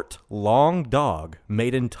short, long dog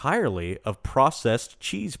made entirely of processed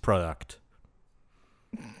cheese product.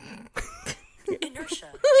 Inertia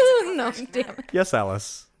No, damn it. Yes,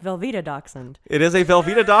 Alice. Velveeta dachshund. It is a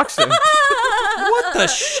Velveeta dachshund. What the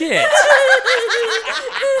shit?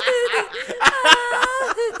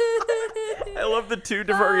 I love the 2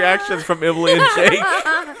 different reactions from Emily and Jake.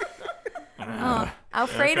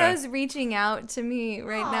 Alfredo's reaching out to me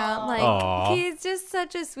right now. Like, Aw. he's just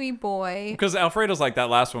such a sweet boy. Because Alfredo's like that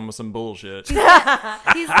last one was some bullshit. He's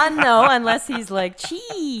No, unless he's like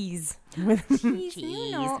cheese. cheese.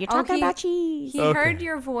 You're talking about cheese. He Okay. heard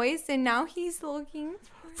your voice and now he's looking.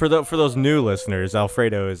 For those new listeners,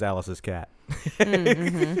 Alfredo is Alice's cat.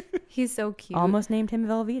 He's so cute. Almost named him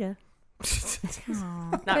Velveeta.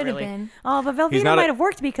 Not Could have really. been. Oh, but He's Velveeta not a- might have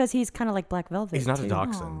worked because he's kind of like Black Velvet. He's not a too.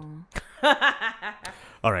 dachshund.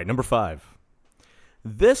 All right, number 5.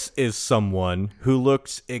 This is someone who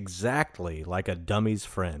looks exactly like a dummy's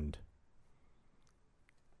friend.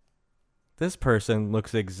 This person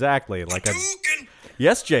looks exactly like a...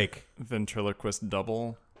 Yes, Jake. Ventriloquist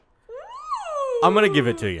double. I'm going to give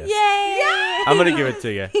it to you. Yay! I'm going to give it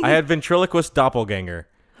to you. I had ventriloquist doppelganger.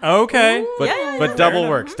 Okay. But double enough.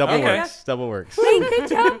 works. Double Okay. works. Double works. Hey, good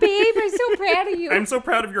job, babe. I'm so proud of you. I'm so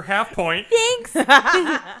proud of your half point. Thanks.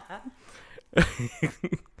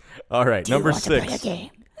 All right, number 6. No,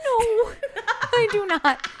 I do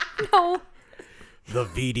not. No. The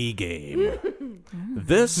VD game.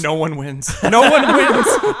 This... No one wins. No one wins.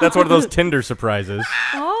 That's one of those Tinder surprises.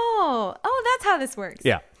 Oh, that's how this works.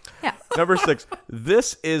 Yeah. Yeah. Number 6.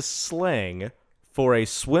 This is slang for a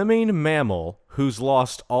swimming mammal who's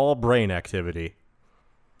lost all brain activity.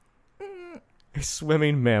 A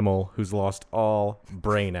swimming mammal who's lost all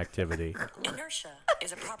brain activity. Inertia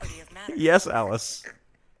is a property of matter. Yes, Alice.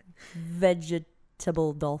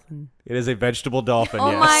 Vegetable dolphin. It is a vegetable dolphin,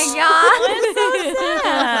 Oh yes. my god.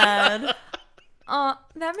 Sad.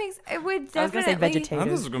 That makes it would I was definitely. gonna say Oh, vegetative.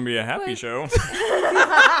 this is going to be a happy show.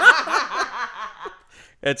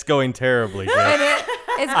 It's going terribly, Jeff.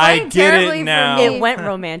 It's I going get it terribly for now. me. It went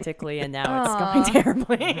romantically, and now it's going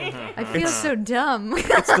terribly. I feel so dumb.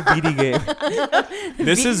 It's the VD game.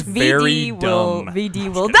 This is very dumb.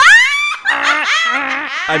 VD will.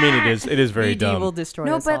 I mean, it is very VD dumb. will destroy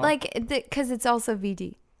No, us but all. like, because it's also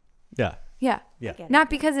VD. Yeah. Yeah. Yeah.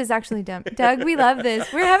 Not because it's actually dumb. Doug, we love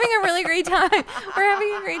this. We're having a really great time. We're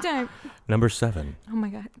having a great time. Number 7. Oh my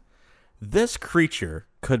god. This creature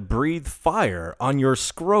could breathe fire on your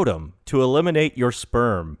scrotum to eliminate your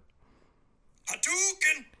sperm.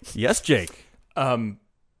 Yes, Jake.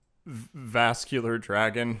 Vascular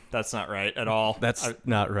dragon. That's not right at all. That's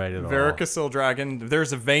not right at all. Varicocele dragon.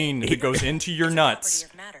 There's a vein that goes into your nuts.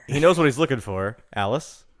 Property of matter. He knows what he's looking for.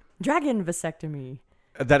 Alice? Dragon vasectomy.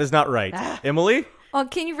 That is not right. Emily? Oh,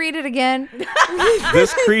 can you read it again?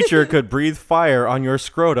 This creature could breathe fire on your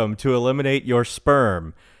scrotum to eliminate your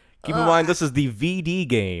sperm. Keep in mind, this is the VD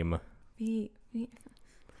game.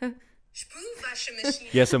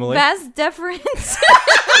 Sprühwaschmaschine. Yes, Emily? Vas deferens.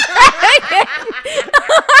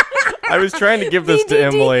 I was trying to give this to VDD.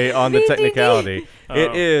 Emily on the VDD. technicality.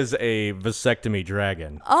 It is a vasectomy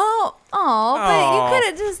dragon. Oh, but you could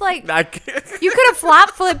have just like I can't- you could have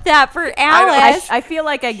flop flipped that for Alice. I feel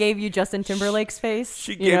like I gave you Justin Timberlake's face.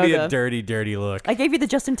 She You gave know, me a the- dirty, dirty look. I gave you the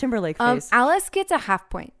Justin Timberlake face. Alice gets a half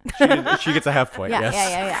point. She gets a half point, Yeah,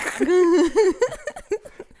 yes. yeah.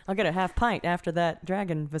 I'll get a half pint after that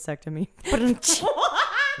dragon vasectomy.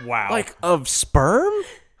 Wow. Like, of sperm?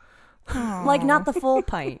 Like not the full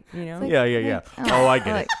pint, you know? Yeah. Oh, I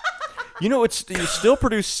get it. You know, you still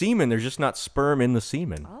produce semen. There's just not sperm in the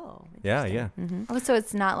semen. Oh. Yeah. Oh, so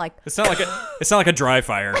it's not like it's not like a dry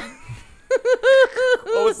fire.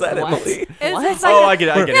 What was that, Emily? it's like Oh, I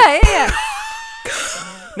get it. yeah.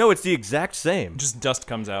 No, it's the exact same. Just dust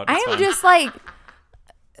comes out. It's I'm fine. just like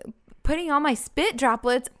putting all my spit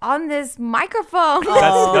droplets on this microphone.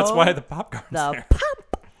 That's why the popcorn's The there.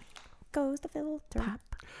 pop goes the filter.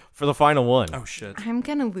 For the final one. Oh shit. I'm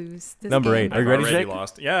gonna lose this Number game. 8. Are you ready, Already Jake?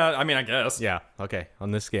 lost. Yeah, I mean, I guess. Yeah. Okay.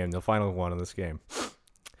 On this game, the final one on this game.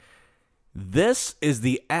 This is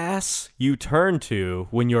the ass you turn to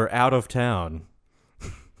when you're out of town.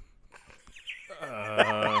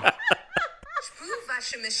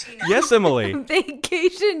 Sprühwaschmaschine. Yes, Emily.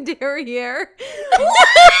 Vacation derriere.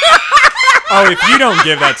 Oh, if you don't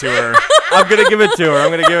give that to her, I'm gonna give it to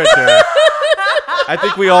her. I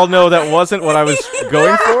think we all know that wasn't what I was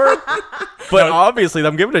going for, but obviously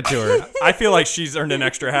I'm giving it to her. I feel like she's earned an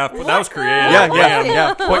extra half. But that was creative.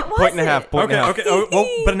 Yeah. Point and a half. Point Okay. and a half. Okay. Oh, well,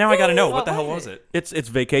 but now I gotta know what the hell was it? It's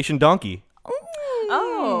vacation donkey.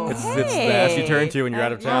 Oh. It's the ass you turn to when you're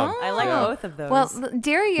out of town. I like both of those. Well,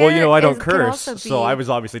 derriere. Well, you know I don't could curse, also so be- I was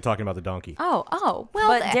obviously talking about the donkey. Oh. Well,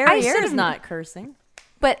 but I derriere should've- is not cursing.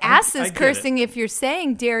 But ass I is get cursing if you're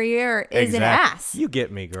saying derriere is an Exactly. ass. You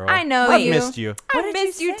get me, girl. I know I you. missed you. I did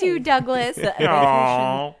missed you you say? too, Douglas.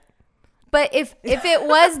 Aww. But if it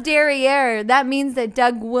was derriere, that means that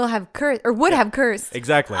Doug will have cursed or would have cursed.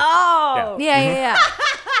 Exactly. Oh. Yeah.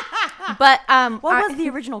 But What was the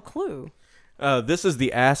original clue? This is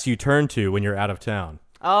the ass you turn to when you're out of town.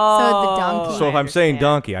 Oh. So the donkey. So if I'm saying understand.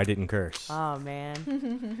 donkey, I didn't curse. Oh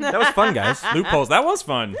man. That was fun, guys. Loopholes. That was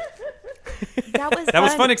fun. That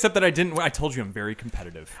was fun, except that I told you I'm very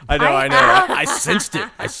competitive. I know. I sensed it.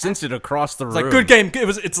 I sensed it across the room. It's like, good game.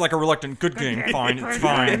 It's like a reluctant good game. Fine, it's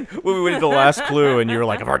fine. When we went to the last clue, and you were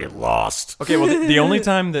like, "I've already lost." Okay, well, the only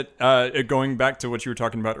time that going back to what you were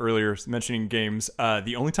talking about earlier, mentioning games,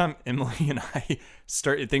 the only time Emily and I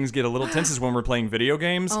things get a little tense is when we're playing video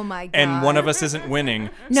games. Oh my And God. one of us isn't winning.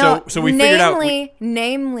 No, so we figured out.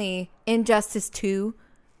 Namely, Injustice 2.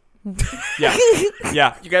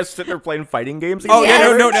 Yeah. You guys sit there playing fighting games? Oh Yes.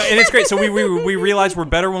 yeah, no, and it's great. So we realize we're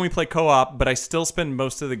better when we play co-op, but I still spend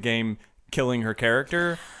most of the game killing her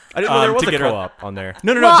character. I didn't know there was to a get her- co-op on there.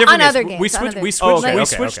 No, Well, different on other games. games, We on switched. other- We Oh, switched. okay, we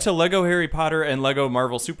okay, switched okay. to Lego Harry Potter and Lego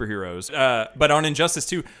Marvel Superheroes. But on Injustice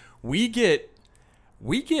 2, we get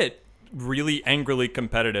really angrily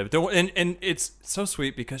competitive. And it's so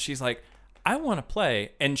sweet because she's like, I want to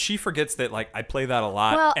play, and she forgets that like I play that a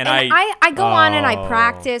lot. Well, and I go on and I Oh.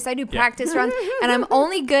 practice. I do practice runs, and I'm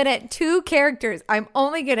only good at 2 characters. I'm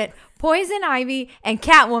only good at Poison Ivy and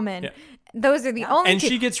Catwoman. Yeah. Those are the only and two.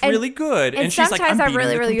 she gets really good, and she's like, sometimes I'm beating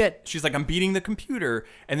really, the really good. She's like, I'm beating the computer,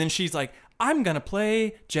 and then she's like, I'm gonna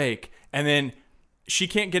play Jake, and then she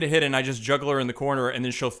can't get a hit, and I just juggle her in the corner, and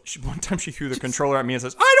then one time she threw the controller at me and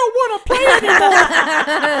says, I don't want to play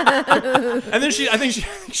anymore. And then I think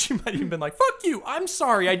she might even been like, fuck you, I'm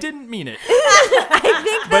sorry, I didn't mean it. I think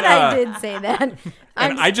that But, I did say that.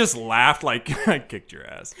 And I just laughed like I kicked your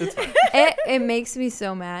ass. It's fine. It makes me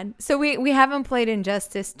so mad. So we haven't played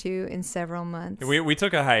Injustice 2 in several months. We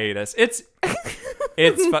took a hiatus. It's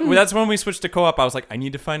fun. That's when we switched to co-op. I was like, I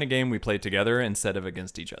need to find a game we play together instead of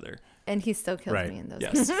against each other. And he still kills Right. me in those.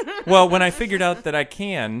 Yes. Well, when I figured out that I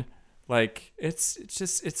can, like, it's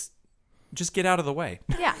just get out of the way.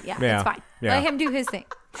 Yeah, Yeah. it's fine. Yeah. Let him do his thing.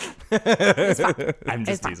 It's fine. I'm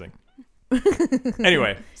just fine. teasing.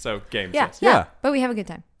 Anyway, so games. Yeah, yes. yeah, but we have a good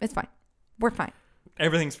time. It's fine. We're fine.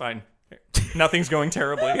 Everything's fine. Nothing's going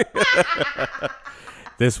terribly.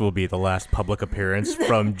 This will be the last public appearance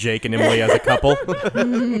from Jake and Emily as a couple.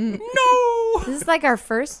 No. This is like our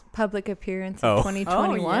first public appearance of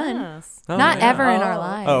 2021. yes. Not ever in our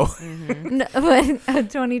lives. Oh, No, but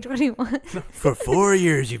 2021. for 4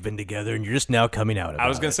 years you've been together, and you're just now coming out about I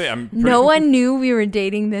was gonna it. say I'm. Pretty, No one knew we were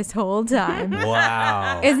dating this whole time.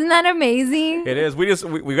 Wow. Isn't that amazing? It is. We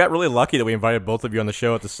got really lucky that we invited both of you on the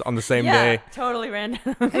show on the same Yeah, day. totally random.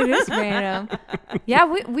 It is random. Yeah,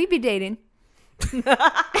 we'd be dating.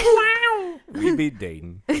 We'd be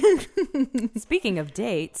dating. Speaking of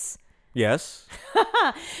dates, Yes.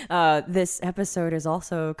 this episode is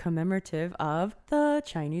also commemorative of the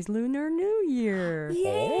Chinese Lunar New Year.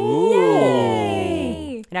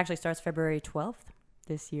 Ooh. It actually starts February 12th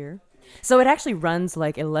this year. So it actually runs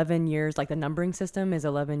like 11 years, like the numbering system is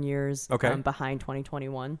 11 years Okay. behind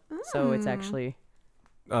 2021. So it's actually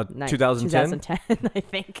 2010. 2010, I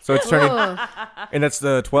think. So it's turning, Oh. and that's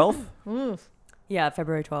the 12th. Yeah,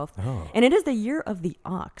 February 12th. Oh. And it is the year of the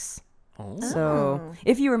ox. So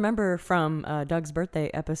if you remember from Doug's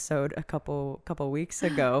birthday episode a couple weeks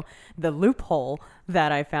ago, the loophole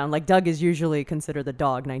that I found, like Doug is usually considered the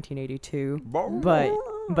dog 1982,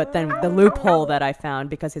 but then the loophole that I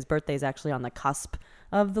found, because his birthday is actually on the cusp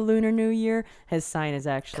of the Lunar New Year, his sign is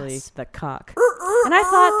actually the cock. And I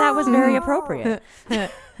thought that was very appropriate.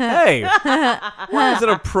 Hey, why is it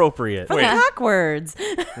appropriate? For the cock words.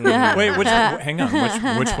 Wait, hang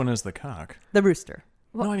on. Which one is the cock? The rooster.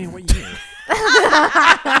 No, I mean, what year?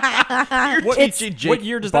 What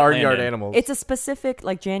year does that Barnyard land in? Animals? It's a specific,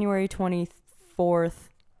 like January 24th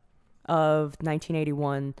of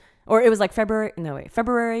 1981, or it was like February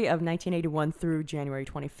of 1981 through January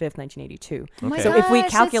 25th, 1982. Oh my So if we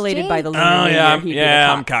gosh, that's calculated by Jake. the lunar new year, he'd be the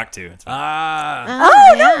I'm cock. cock too. It's fine.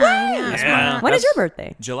 Oh, yeah. Yeah. When is your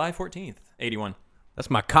birthday? July 14th, 81. That's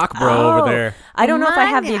my cock bro over there. I don't know if I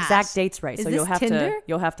My have the gosh. exact dates right, Is so this Tinder?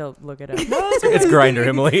 you'll have to look it up. It's Grinder,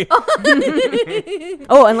 Emily.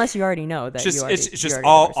 Oh, unless you already know that. It's you just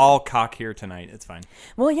already all cock here tonight. It's fine.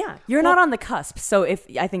 Well, yeah, you're not on the cusp. So I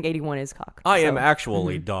think 81 is cock. I am So,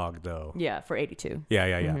 actually dog though. Yeah, for 82.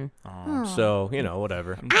 Yeah. So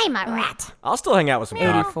whatever. I'm a rat. I'll still hang out with some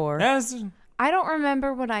cock. 84. That's I don't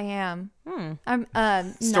remember what I am. I'm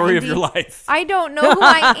story of 90. your life. I don't know who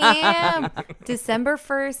I am. December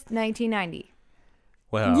 1st, 1990.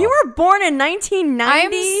 Well, You were born in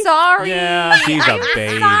 1990. I'm sorry. Yeah. she's a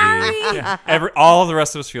baby. Yeah. All the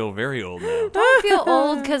rest of us feel very old now. Don't feel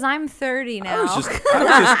old because I'm 30 now.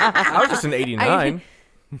 I was just in '89.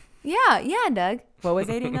 Yeah, Doug. What was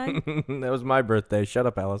 89? That was my birthday. Shut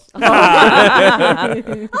up, Alice. Oh,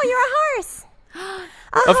 you're a horse.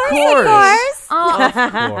 Of course. Oh, Of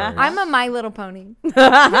course. I'm a My Little Pony.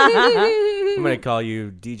 My I'm gonna call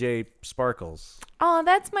you DJ Sparkles. Oh,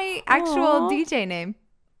 that's my actual DJ name.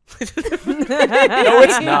 No,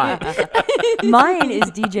 it's not. Mine is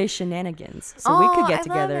DJ Shenanigans. So we could Oh, I get love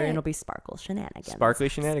together it. and it'll be Sparkle Shenanigans. Sparkly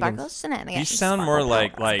shenanigans. Sparkle Shenanigans. You sound more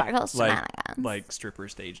like Sparkle Shenanigans. like stripper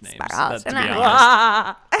stage names. Sparkle To be Shenanigans.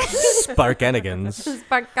 honest. Sparkanigans.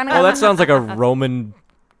 Sparkanigans. Oh, that sounds like a Roman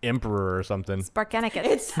emperor or something.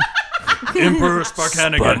 Sparkanigans. Emperor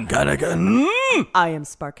Sparkanigan. Sparkanigan. I am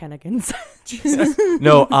Sparkanigans.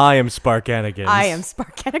 No, I am Sparkanigans. I am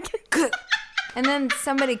Sparkanigans. And then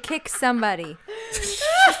somebody kicks somebody.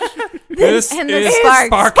 This And the is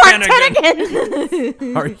spark.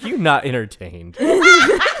 Sparkanigan. Are you not entertained?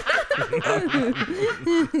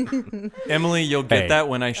 Emily, you'll get Hey. that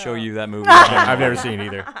when I show you that movie. I've never seen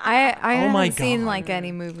either. I Oh my haven't seen God. like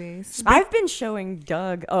any movies. I've been showing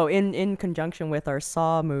Doug, in conjunction with our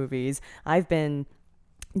Saw movies, I've been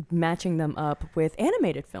matching them up with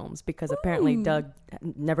animated films because apparently Doug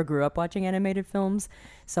never grew up watching animated films.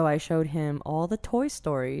 So I showed him all the Toy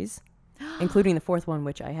Stories, including the fourth one,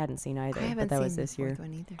 which I hadn't seen either, I haven't but that seen was the this year. fourth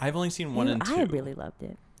one either. I've only seen one and two. I really loved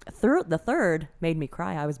it. The third made me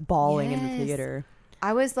cry. I was bawling in the Yes. theater.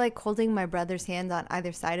 I was like holding my brother's hands on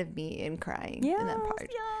either side of me and crying in that Yes, part.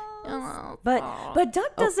 Oh, But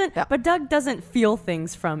Doug doesn't. yeah. But Doug doesn't feel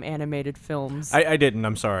things from animated films. I didn't.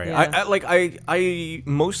 I'm sorry. Yeah. I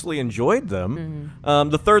mostly enjoyed them. Mm-hmm.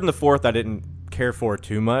 The third and the fourth I didn't care for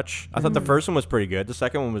too much. I thought the first one was pretty good. The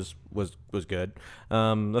second one was good.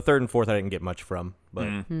 The third and fourth I didn't get much from. But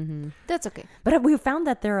that's okay. But we found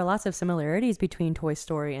that there are lots of similarities between Toy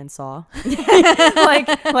Story and Saw, like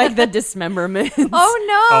the dismemberment. Oh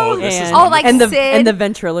no! Oh, this is and, Oh, like and the Sid. and the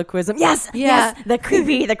ventriloquism. Yes, Yeah. yes, the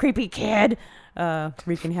creepy kid,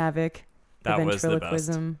 wreaking havoc. That the was the best.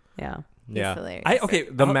 ventriloquism. Yeah. yeah, Hilarious.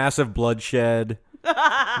 the massive bloodshed. The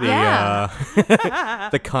Yeah.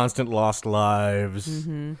 the constant lost lives.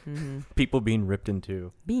 Mm-hmm, People being ripped in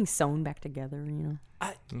two. Being sewn back together,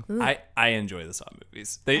 I enjoy the Saw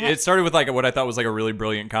movies. It started with like what I thought was like a really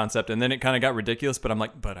brilliant concept, and then it kind of got ridiculous. But I'm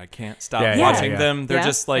like, but I can't stop Yeah, watching yeah. them. They're Yeah,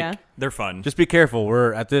 just like yeah. they're fun. Just be careful.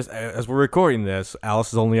 We're at this as we're recording this. Alice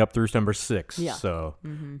is only up through number 6, Yeah. so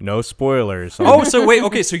no spoilers. Oh, so wait,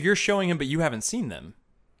 okay, so you're showing him, but you haven't seen them.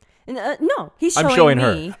 No, he's I'm showing showing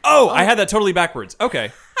me. her. Oh, I had that totally backwards.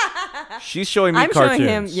 Okay. She's showing me I'm cartoons. showing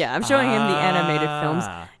him. Yeah, I'm showing him the animated films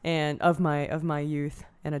Ah. and of my youth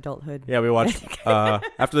and adulthood. Yeah, we watched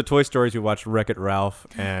after the Toy Stories. We watched Wreck-It Ralph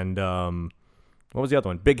and what was the other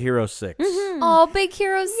one? Big Hero 6. Oh, Big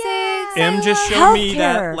Hero 6. Em just showed me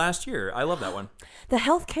that Healthcare. last year. I love that one. The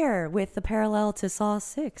healthcare with the parallel to Saw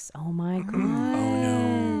 6. Oh my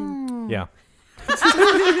god. Yeah,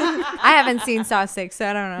 I haven't seen Saw 6, so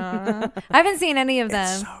I don't know. I haven't seen any of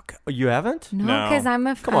them. you haven't? No, No. because I'm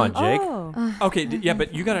a Come on, Jake. Oh. Okay, yeah,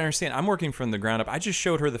 but you got to understand, I'm working from the ground up. I just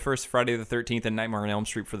showed her the first Friday the 13th and Nightmare on Elm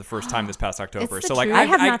Street for the first time this past October. the So like truth. I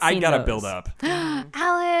have not I seen got to those. build up.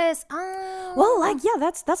 Alice. Oh. Well, like yeah,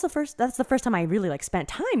 that's the first time I really like spent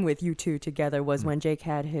time with you two together was when Jake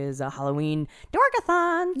had his Halloween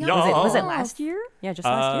Dorkathon. Was it last year? Yeah, just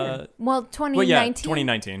last year. Well, Well, yeah, 2019.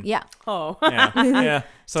 2019. Yeah. Oh. Yeah. Yeah.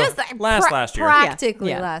 So Just like last year. Practically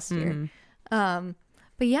Yeah. last year.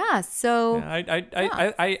 But yeah, so Yeah,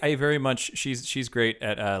 I very much she's great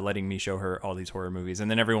at letting me show her all these horror movies, and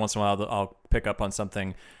then every once in a while I'll pick up on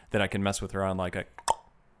something that I can mess with her on, like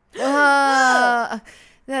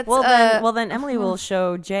that's Well then Emily will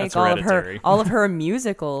show Jake That's all hereditary. of her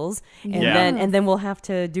musicals and Yeah. then we'll have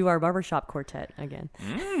to do our barbershop quartet again.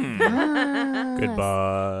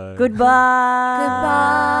 Goodbye.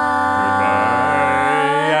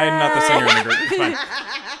 I'm not the singer in the group. It's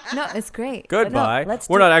fine. no, it's great. Goodbye. let's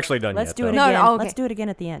We're do- not actually done Let's yet. do it though. again. No, okay. Let's do it again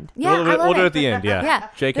at the end. Yeah, We'll, I love we'll do it it. at the end. Yeah. Yeah.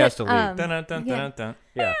 Jake has to leave. But, Dun, dun, dun, dun, dun.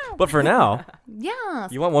 Yeah. But for now, Yeah.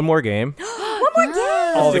 you want one more game? One more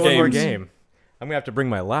game. All the One more games. game. I'm gonna have to bring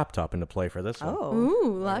my laptop into play for this one. Oh.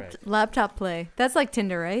 Ooh, laptop play. That's like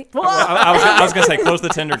Tinder, right? I was gonna say close the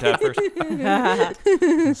Tinder tab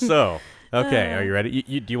first. So, okay, are you ready?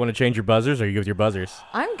 Do you want to change your buzzers, or are you good with your buzzers?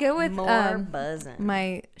 I'm good with buzzing.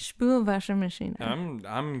 my Spülwassermaschine.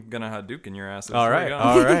 I'm gonna Hadouken your asses. All Here we right, go.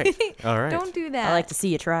 all right, all right. Don't do that. I like to see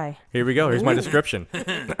you try. Here we go. Here's my description.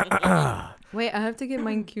 Wait, I have to get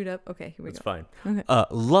mine queued up. Okay, here we It's go. fine. Okay.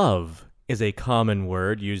 Love is a common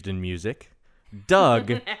word used in music.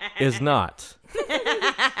 Doug is not.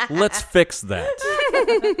 Let's fix that.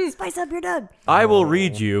 Spice up your Doug. I will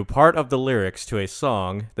read you part of the lyrics to a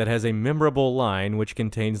song that has a memorable line which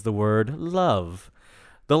contains the word love.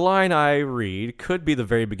 The line I read could be the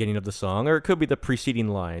very beginning of the song, or it could be the preceding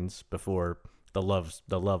lines before the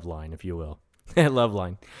love line, if you will. Love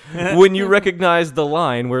line. When you recognize the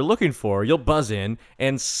line we're looking for, you'll buzz in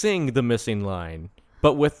and sing the missing line,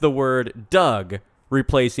 but with the word Doug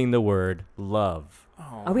replacing the word love.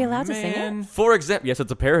 Are we allowed to sing it? For example, yes,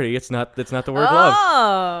 it's a parody. It's not the word love.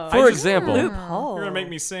 Oh, For example, loophole. You're gonna make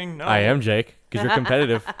me sing? No. I am Jake because you're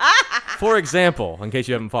competitive. For example, in case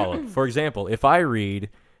you haven't followed. For example, if I read,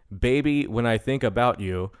 "Baby, when I think about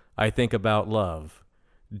you, I think about love.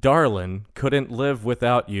 Darlin', couldn't live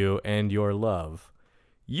without you and your love,"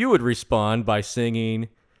 you would respond by singing,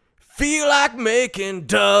 "Feel like making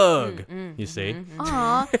Doug." You see?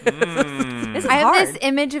 Aw. This is I have hard. this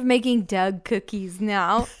image of making Doug cookies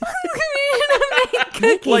now.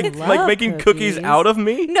 Like making cookies out of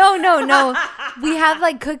me? No. We have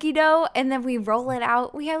like cookie dough, and then we roll it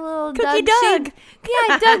out. We have a little Cookie Doug.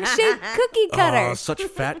 Doug. Doug-shaped cookie cutter. Oh, such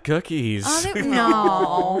fat cookies.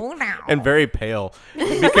 No. And very pale.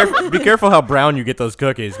 Be careful how brown you get those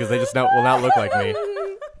cookies because they just will not look like me.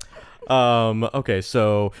 Okay,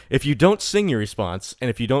 so if you don't sing your response and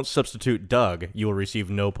if you don't substitute Doug, you will receive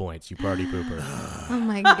no points, you party pooper. Oh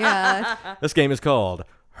my god. This game is called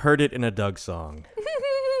Heard It in a Doug Song.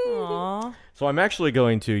 Aw. So I'm actually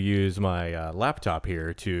going to use my laptop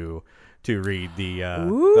here to read the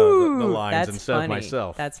lines That's instead funny. of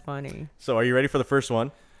myself. That's funny. So are you ready for the first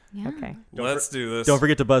one? Yeah. Okay. Let's do this. Don't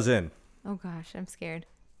forget to buzz in. Oh gosh, I'm scared.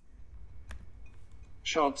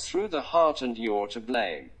 Shot through the heart and you're to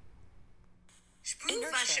blame.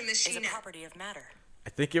 Inertia is a property of matter. I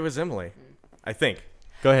think it was Emily. I think.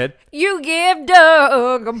 Go ahead. You give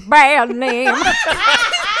Doug a bad name.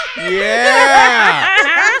 Yeah!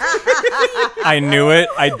 I knew it.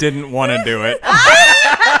 I didn't want to do it.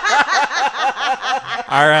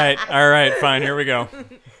 All right, fine. Here we go.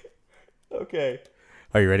 Okay.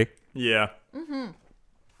 Are you ready? Yeah.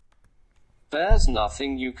 There's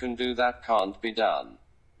nothing you can do that can't be done.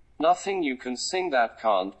 Nothing you can sing that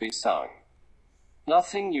can't be sung.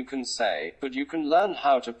 Nothing you can say, but you can learn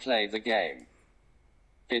how to play the game.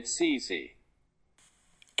 It's easy.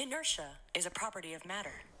 Inertia is a property of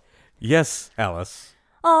matter. Yes, Alice.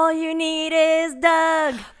 All you need is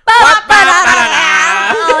Doug.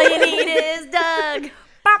 All you need is Doug.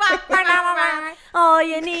 All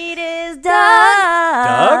you need is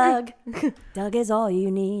Doug. Doug is all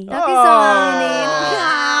you need. Doug is all you need.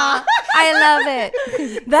 I love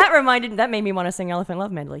it. That made me want to sing Elephant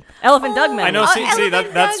Love Medley. Elephant Doug Medley. I know. See,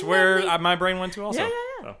 Elephant that's Doug where Medley. my brain went to also. Yeah.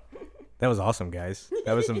 So, That was awesome, guys.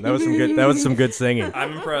 That was some good singing.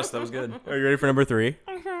 I'm impressed. That was good. Are you ready for number 3?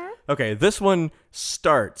 Okay, this one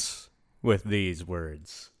starts with these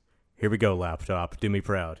words. Here we go, laptop. Do me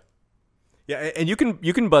proud. Yeah, and you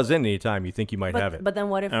can buzz in anytime you think you might have it. But then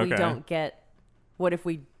what if we Okay. don't get? What if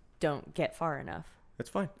we don't get far enough? That's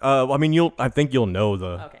fine. I mean, I think you'll know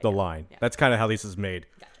the Okay, yeah, line. yeah. That's kind of how this is made.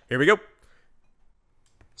 Here we go.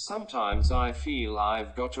 Sometimes I feel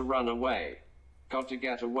I've got to run away. Got to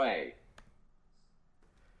get away.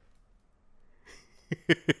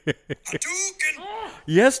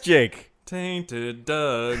 Yes, Jake. Tainted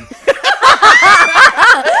Doug.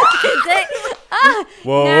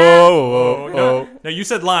 Whoa, Oh, whoa, no. whoa. No, you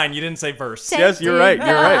said line. You didn't say verse. Yes, you're right.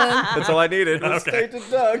 You're right. That's all I needed. Okay.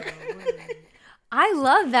 Doug. I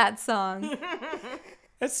love that song.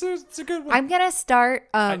 It's a good one. I'm gonna start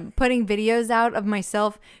putting videos out of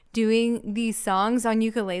myself doing these songs on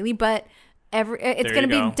ukulele, but it's There gonna you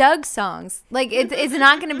be go. Doug songs. Like it's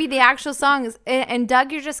not gonna be the actual songs. And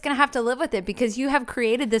Doug, you're just gonna have to live with it because you have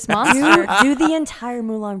created this monster. Do the entire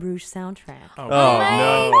Moulin Rouge soundtrack. Oh, my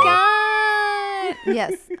no. God.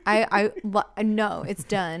 Yes, I no, it's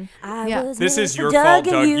done. Yeah. This is your fault,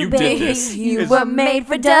 Doug. You did this. You were made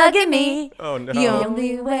for Doug and me. Oh, no. The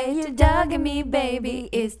only way to Doug and me, baby,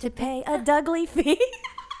 is to pay A Dougly fee.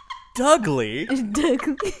 Dougly?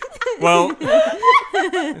 Well,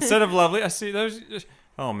 instead of lovely, I see those.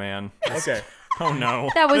 Oh man. Okay. Oh no.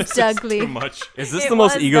 That was This is Dougly. too much. Is this It the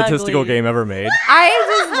most was egotistical Dougly. game ever made? I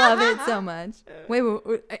just love it so much. Wait.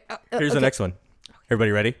 Here's the next one.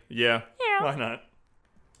 Everybody ready? Yeah. Why not?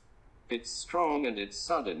 It's strong and it's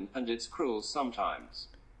sudden and it's cruel sometimes.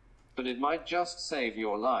 But it might just save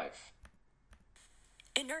your life.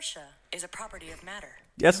 Inertia is a property of matter.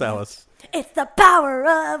 Yes, Alice. It's the power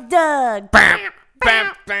of Doug.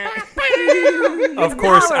 Of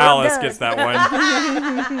course, Power of Alice Doug. gets that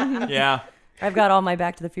one. Yeah. I've got all my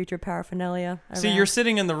Back to the Future paraphernalia. See, around. you're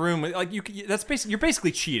sitting in the room with, like that's basically you're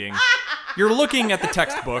basically cheating. You're looking at the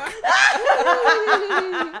textbook.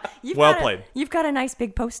 You've Well got played. You've got a nice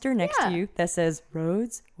big poster next Yeah. to you that says,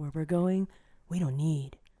 "Roads, where we're going, we don't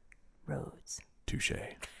need roads." Touche.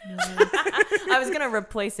 I was gonna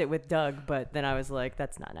replace it with Doug, but then I was like,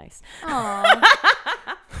 "That's not nice." Aw.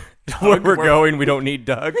 where we're going, we don't need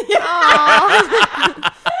Doug.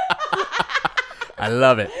 I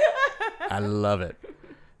love it. I love it.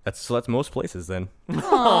 That's most places then.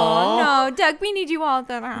 Oh, no, Doug, we need you all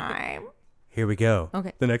the time. Here we go.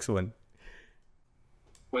 Okay. The next one.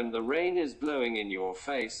 When the rain is blowing in your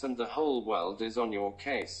face and the whole world is on your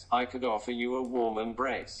case, I could offer you a warm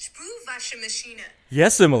embrace. Sprüh Waschmaschine.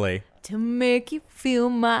 Yes, Emily. To make you feel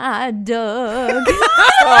my Doug. All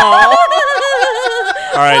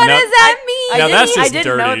right, What now, does that mean? now that's I just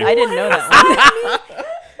didn't dirty. know. I didn't know that one.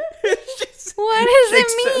 What does it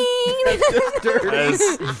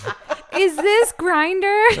mean? Is this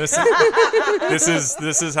Grinder? This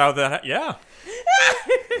is how that. Yeah.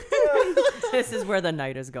 This is where the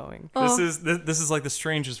night is going. This is like the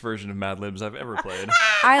strangest version of Mad Libs I've ever played.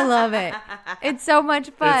 I love it. It's so much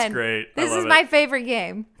fun. It's great. I This love is it. my favorite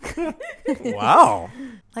game, Wow.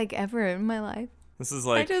 like ever in my life. This is I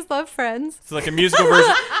like just love Friends. it's like a musical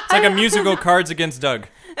version. It's like a musical Cards Against Doug.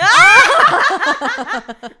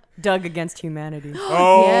 Doug against humanity.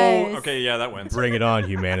 Oh, Yes. okay, yeah, that wins. Bring it on,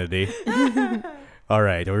 humanity. All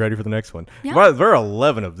right, are we ready for the next one? Well, there are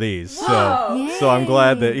 11 of these, so I'm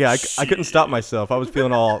glad that I couldn't stop myself. I was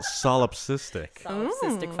feeling all solipsistic.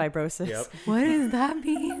 Cystic fibrosis. What does that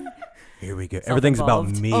mean? Here we go. Everything's about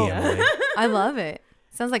Self-involved. me, Emily. I love it.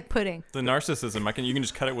 Sounds like pudding. The narcissism. You can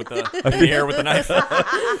just cut it with the air with the knife.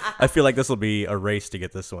 I feel like this will be a race to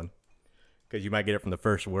get this one because you might get it from the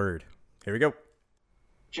first word. Here we go.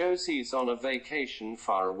 Josie's on a vacation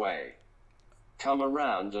far away. Come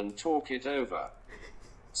around and talk it over.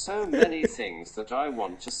 So many things that I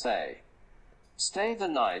want to say. Stay the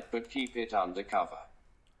night but keep it undercover.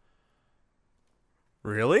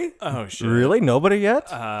 Really? Oh shit. Really? Nobody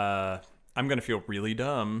yet? I'm gonna feel really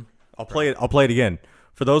dumb. I'll play it again.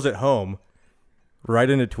 For those at home, write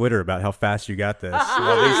into Twitter about how fast you got this.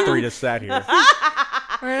 While these three just sat here.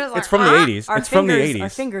 It's from the 80s. Our It's from the fingers, 80s. Our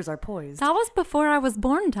fingers are poised. That was before I was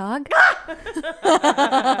born, Doug.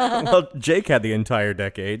 Well, Jake had the entire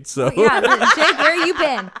decade, so Yeah, Jake, where you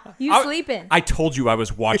been? You sleeping? I told you I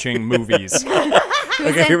was watching movies.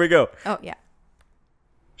 okay, here we go. Oh, yeah.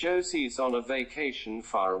 Josie's on a vacation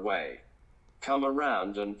far away. Come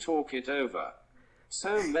around and talk it over.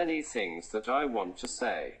 So many things that I want to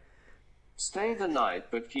say. Stay the night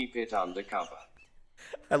but keep it undercover.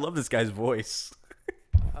 I love this guy's voice.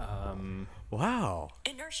 Wow.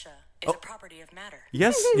 Inertia is a property of matter.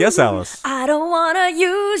 Yes, Alice. I don't want to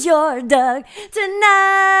use your Doug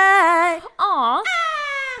tonight. Aw.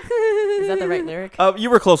 Is that the right lyric? You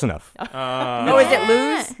were close enough. Oh, is it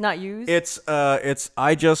lose, not use? It's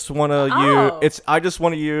I just want to Oh. use I just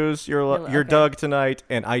want to use your okay. Doug tonight,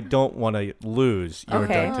 and I don't want to lose your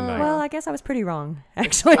okay. Doug tonight. Well, I guess I was pretty wrong,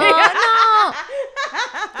 actually. Oh,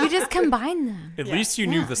 no. You just combine them. At least you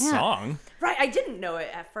knew the song. Right, I didn't know it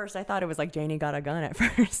at first. I thought it was like Janie Got a Gun at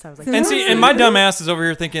first. I was like, And see, and my dumb ass is over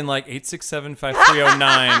here thinking like 867-5309.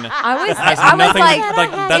 I was Nothing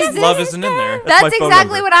like, that's is love this- isn't in there. That's my That's phone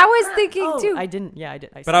exactly number. what I was thinking, oh, too. I didn't. Yeah, I did.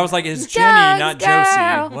 But I was like, it's Jenny, not girl.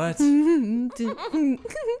 Josie. What?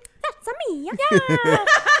 That's me. Yeah.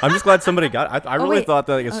 I'm just glad somebody got it. I really wait. thought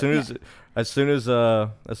that like, as soon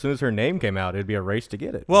as her name came out, it'd be a race to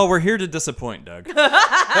get it. Well, we're here to disappoint, Doug. And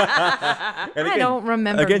I don't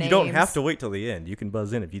remember Again, you don't names. have to wait till the end. You can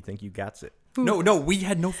buzz in if you think you got it. No, we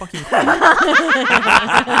had no fucking clue. All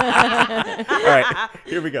right,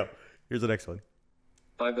 here we go. Here's the next one.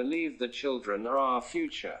 I believe the children are our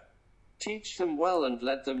future. Teach them well and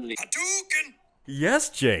let them lead. Yes,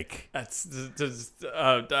 Jake. That's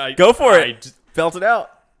Go for it. Felt it out.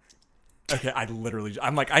 Okay,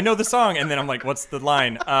 I'm like, I know the song, and then I'm like, what's the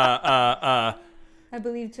line? I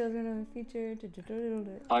believe children are the future.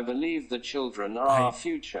 I believe the children are our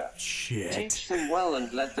future. Shit. Teach them well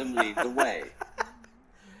and let them lead the way.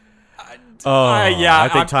 Oh, Yeah, I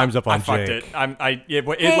think time's up on I fucked Jake. it.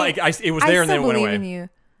 It was there and then it went away. In you.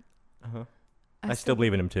 I still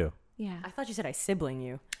believe in him too. Yeah. I thought you said I sibling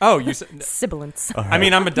you. Oh, you said. Sibilance. I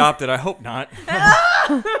mean, I'm adopted. I hope not.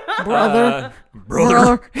 Brother.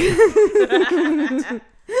 Brother.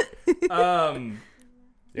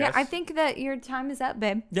 Yeah, Yes? I think that your time is up,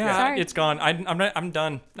 babe. Yeah, Sorry. it's gone. I'm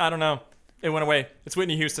done. I don't know. It went away. It's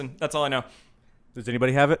Whitney Houston. That's all I know. Does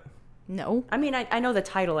anybody have it? No. I mean, I know the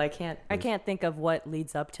title. I can't think of what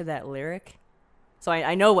leads up to that lyric. So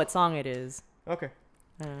I know what song it is. Okay.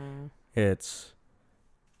 It's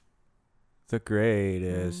The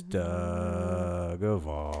greatest Doug of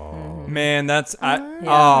all. Man, that's Yeah,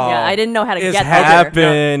 I didn't know how to is get that.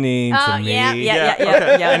 happening Oh, to me.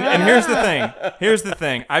 yeah. And here's the thing. Here's the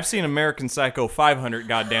thing. I've seen American Psycho 500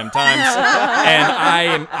 goddamn times,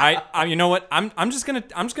 and I you know what? I'm just gonna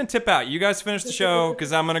tip out. You guys finish the show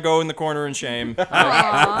because I'm gonna go in the corner in shame. There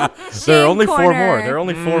are only four more. There are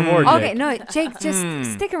only four more. Jake. Okay, no, Jake,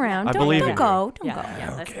 just stick around. I Don't believe in you. go. Don't Yeah, go.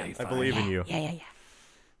 yeah, that's fine. I believe in you. Yeah.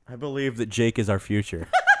 I believe that Jake is our future.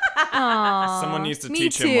 Someone needs to Me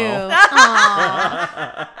teach too. him well.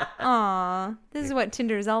 Aw, this is what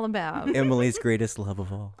Tinder is all about. Emily's greatest love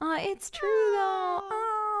of all. Aw, it's true though.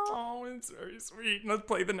 Aw. Oh, it's very sweet. Let's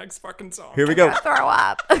play the next fucking song. Here we go. Throw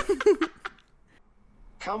up.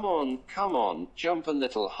 Come on, jump a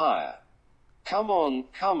little higher. Come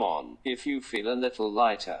on, if you feel a little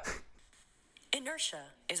lighter. Inertia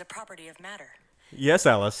is a property of matter. Yes,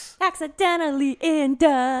 Alice. Accidentally in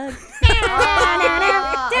Doug.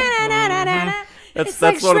 That's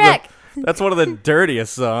like one Shrek. that's one of the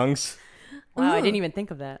dirtiest songs. Wow, I didn't even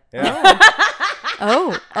think of that.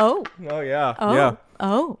 Oh. Oh yeah. Oh. Yeah.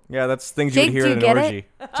 Oh. Yeah, that's things Jake, you do would you hear in an get orgy.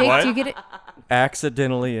 it? Jake, What? do you get it?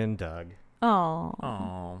 Accidentally in Doug. Oh.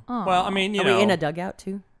 Oh. Well, I mean, you Are know, we in a dugout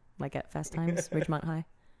too? Like at Fast Times, Ridgemont High?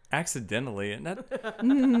 accidentally. And that,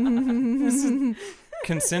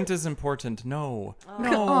 consent is important. No.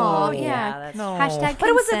 Oh, yeah. that's No. Hashtag But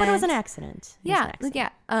it was an consent. accident. It was an Yeah, accident. yeah.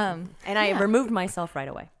 And I removed myself right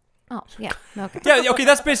away. Oh, yeah. Okay. Yeah, okay,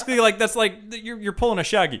 that's basically like, you're pulling a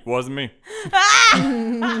Shaggy. Wasn't me.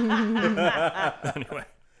 Anyway.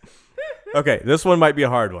 Okay, this one might be a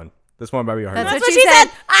hard one. That's That's one. what she said.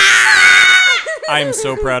 I am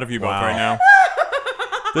so proud of you both Wow. right now.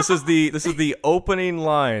 This is the opening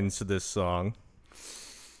lines to this song.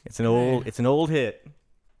 It's an old hit.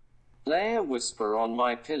 Lay a whisper on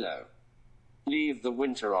my pillow. Leave the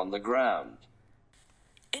winter on the ground.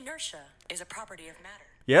 Inertia is a property of matter.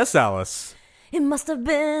 Yes, Alice. It must have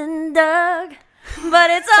been Doug, but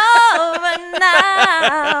it's over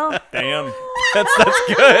now. Damn. That's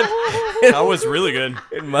good. That was really good.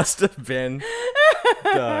 It must have been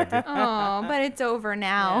Doug. Oh, but it's over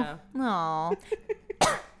now. Oh.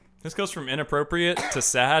 This goes from inappropriate to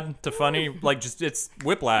sad to funny. Like, just, it's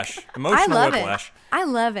whiplash. I Emotional love whiplash. it. I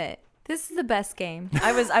love it. This is the best game.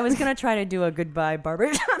 I was gonna try to do a goodbye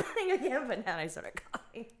barbershop thing again, but now I started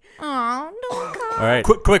coughing. Oh, don't cry. All right.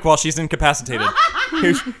 Quick, while she's incapacitated.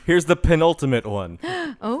 Here's the penultimate one.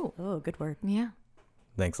 Oh, Oh, good word. yeah.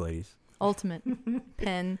 Thanks, ladies. Ultimate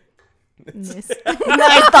pen. I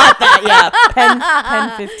thought that, yeah.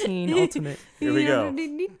 Pen 15 ultimate. Here we go.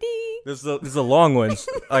 This is a long one.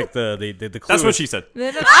 Like the clue. That's what is- she said.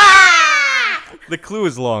 The clue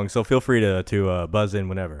is long, so feel free to buzz in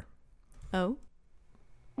whenever. Oh.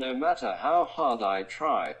 No matter how hard I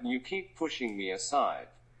try, you keep pushing me aside.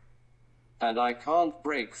 And I can't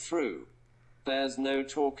break through. There's no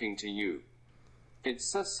talking to you. It's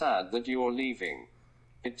so sad that you're leaving.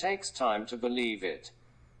 It takes time to believe it.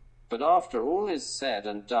 But after all is said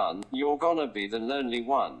and done, you're gonna be the lonely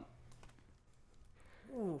one.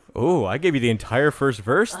 Oh, I gave you the entire first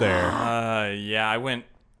verse there. Yeah, I went.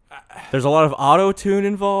 There's a lot of auto tune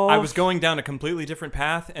involved. I was going down a completely different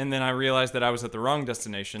path, and then I realized that I was at the wrong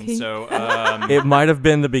destination. So, It might have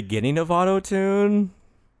been the beginning of auto tune.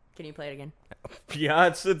 Can you play it again? Yeah,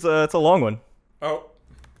 it's a long one. oh,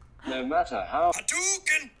 No matter how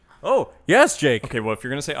Oh, yes, Jake. okay. Well, if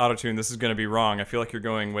you're gonna say autotune, this is gonna be wrong. I feel like you're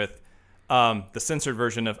going with the censored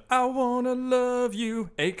version of "I Wanna Love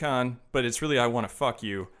You," Akon, but it's really "I Wanna Fuck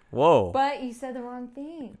You." Whoa. But you said the wrong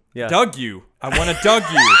thing. Yeah. Doug you. I wanna Doug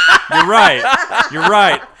you. You're right. You're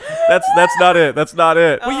right. That's not it. That's not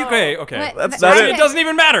it. Well, you okay? What? That's not It it. doesn't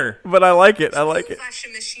even matter. But I like it. I like it.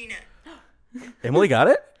 Wasche machine. Emily got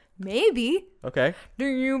it? Maybe. Okay. Do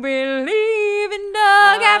you believe in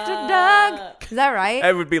Doug after Doug? Is that right?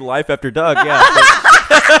 It would be Life After Doug, yeah.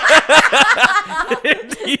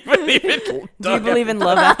 Do you believe in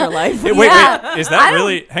love after life? Wait, is that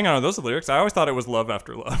really? Hang on, are those the lyrics? I always thought it was "Love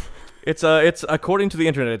After Love." It's according to the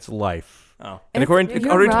internet, it's life. Oh, And according You're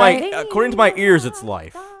to my ears, it's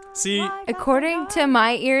life. see, According to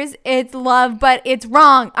my ears, it's love, but it's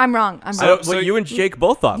wrong. I'm wrong. I'm wrong. Well, you and Jake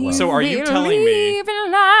both thought love. so are you telling me? Believe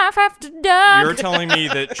in life after Doug. You're telling me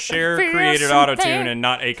that Cher Feel created something. autotune and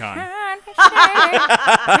not Akon?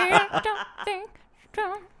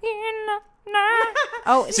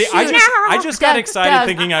 Oh, See, shoot. I just got Doug, excited Doug.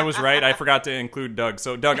 thinking I was right. I forgot to include Doug.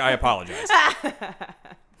 So Doug, I apologize.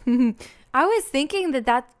 I was thinking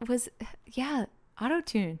that was, yeah,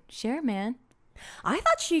 auto-tune. Share, man. I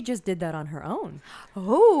thought she just did that on her own.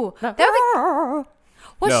 Oh, that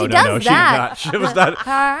would, Well, no, she no, does no, that. She was not.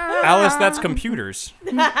 Alice, that's computers.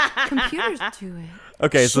 Computers do it.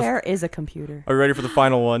 Okay, so Cher is a computer. are you ready for the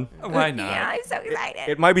final one? Why not? Yeah, I'm so excited.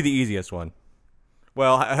 It might be the easiest one.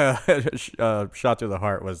 Well, Shot Through the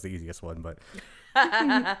Heart was the easiest one, but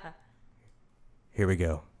here we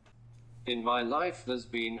go. In my life there's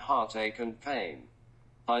been heartache and pain.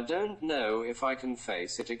 I don't know if I can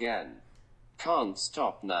face it again. Can't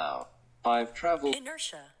stop now. I've traveled.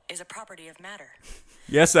 Inertia is a property of matter.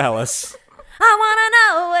 Yes, Alice. I wanna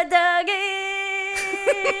know what Doug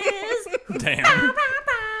is. Damn.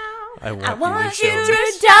 I want, I want you you to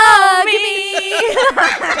to Doug me.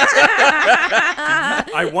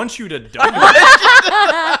 I want you to dunk.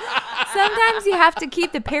 Sometimes you have to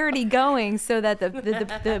keep the parody going so that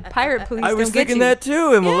the pirate police I was don't get thinking you. that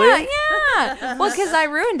too, Emily. Yeah. Well, because I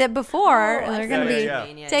ruined it before, and they're going to be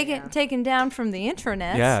yeah. taken down from the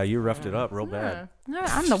intranet. Yeah, you roughed it up real bad.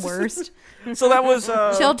 I'm the worst. So that was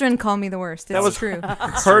Children call me the worst. It's that was true.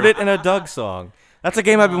 Heard It in a Doug song. That's a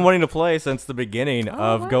game I've been wanting to play since the beginning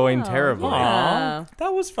of Going Terribly. Yeah.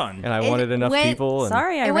 That was fun. And I wanted enough went- people. And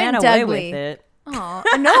Sorry, I It ran went away Dougly. with it. Aw.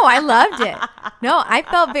 No, I loved it. No, I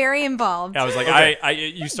felt very involved. I was like,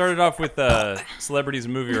 you started off with celebrities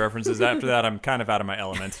and movie references. After that, I'm kind of out of my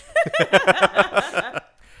element.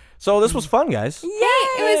 So this was fun, guys. Yay!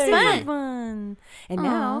 It was fun. Fun. And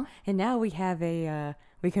Aw. now we have a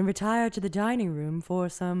we can retire to the dining room for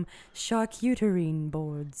some charcuterie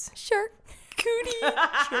boards. Shark.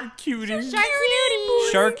 Charcuterie.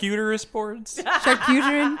 Charcuterous boards.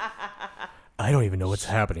 Charcuterie. I don't even know what's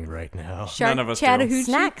happening right now. Shark None of us do.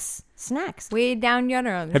 Chattahoochee. Snacks. Way down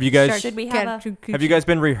yonder. Have you guys- Shark Should we have a- Chattahoochee. Have you guys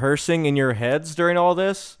been rehearsing in your heads during all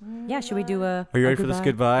this? Yeah, should we do a Are you ready for this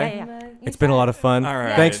goodbye? Yeah. It's been a lot of fun. All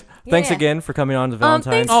right. Thanks Yeah. again for coming on to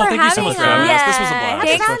Valentine's. Thanks Oh, for thank you so having much for having us. us. This was a blast.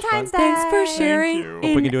 Thanks, Happy Valentine's Thanks for sharing. you.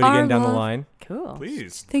 Hope we can do it again down the love. line. Cool.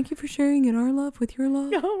 Please. Thank you for sharing in our love with your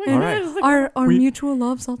love. All right. Our mutual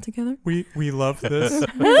loves all together. We love this.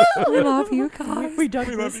 We love you guys. we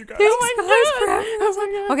love you guys. Thanks guys for having us.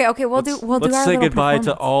 Okay, we'll do Let's our say little goodbye to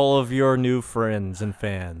performance. all of your new friends and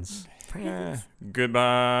fans.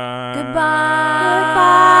 Goodbye.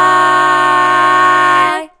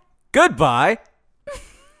 Goodbye. Goodbye.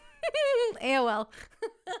 AOL.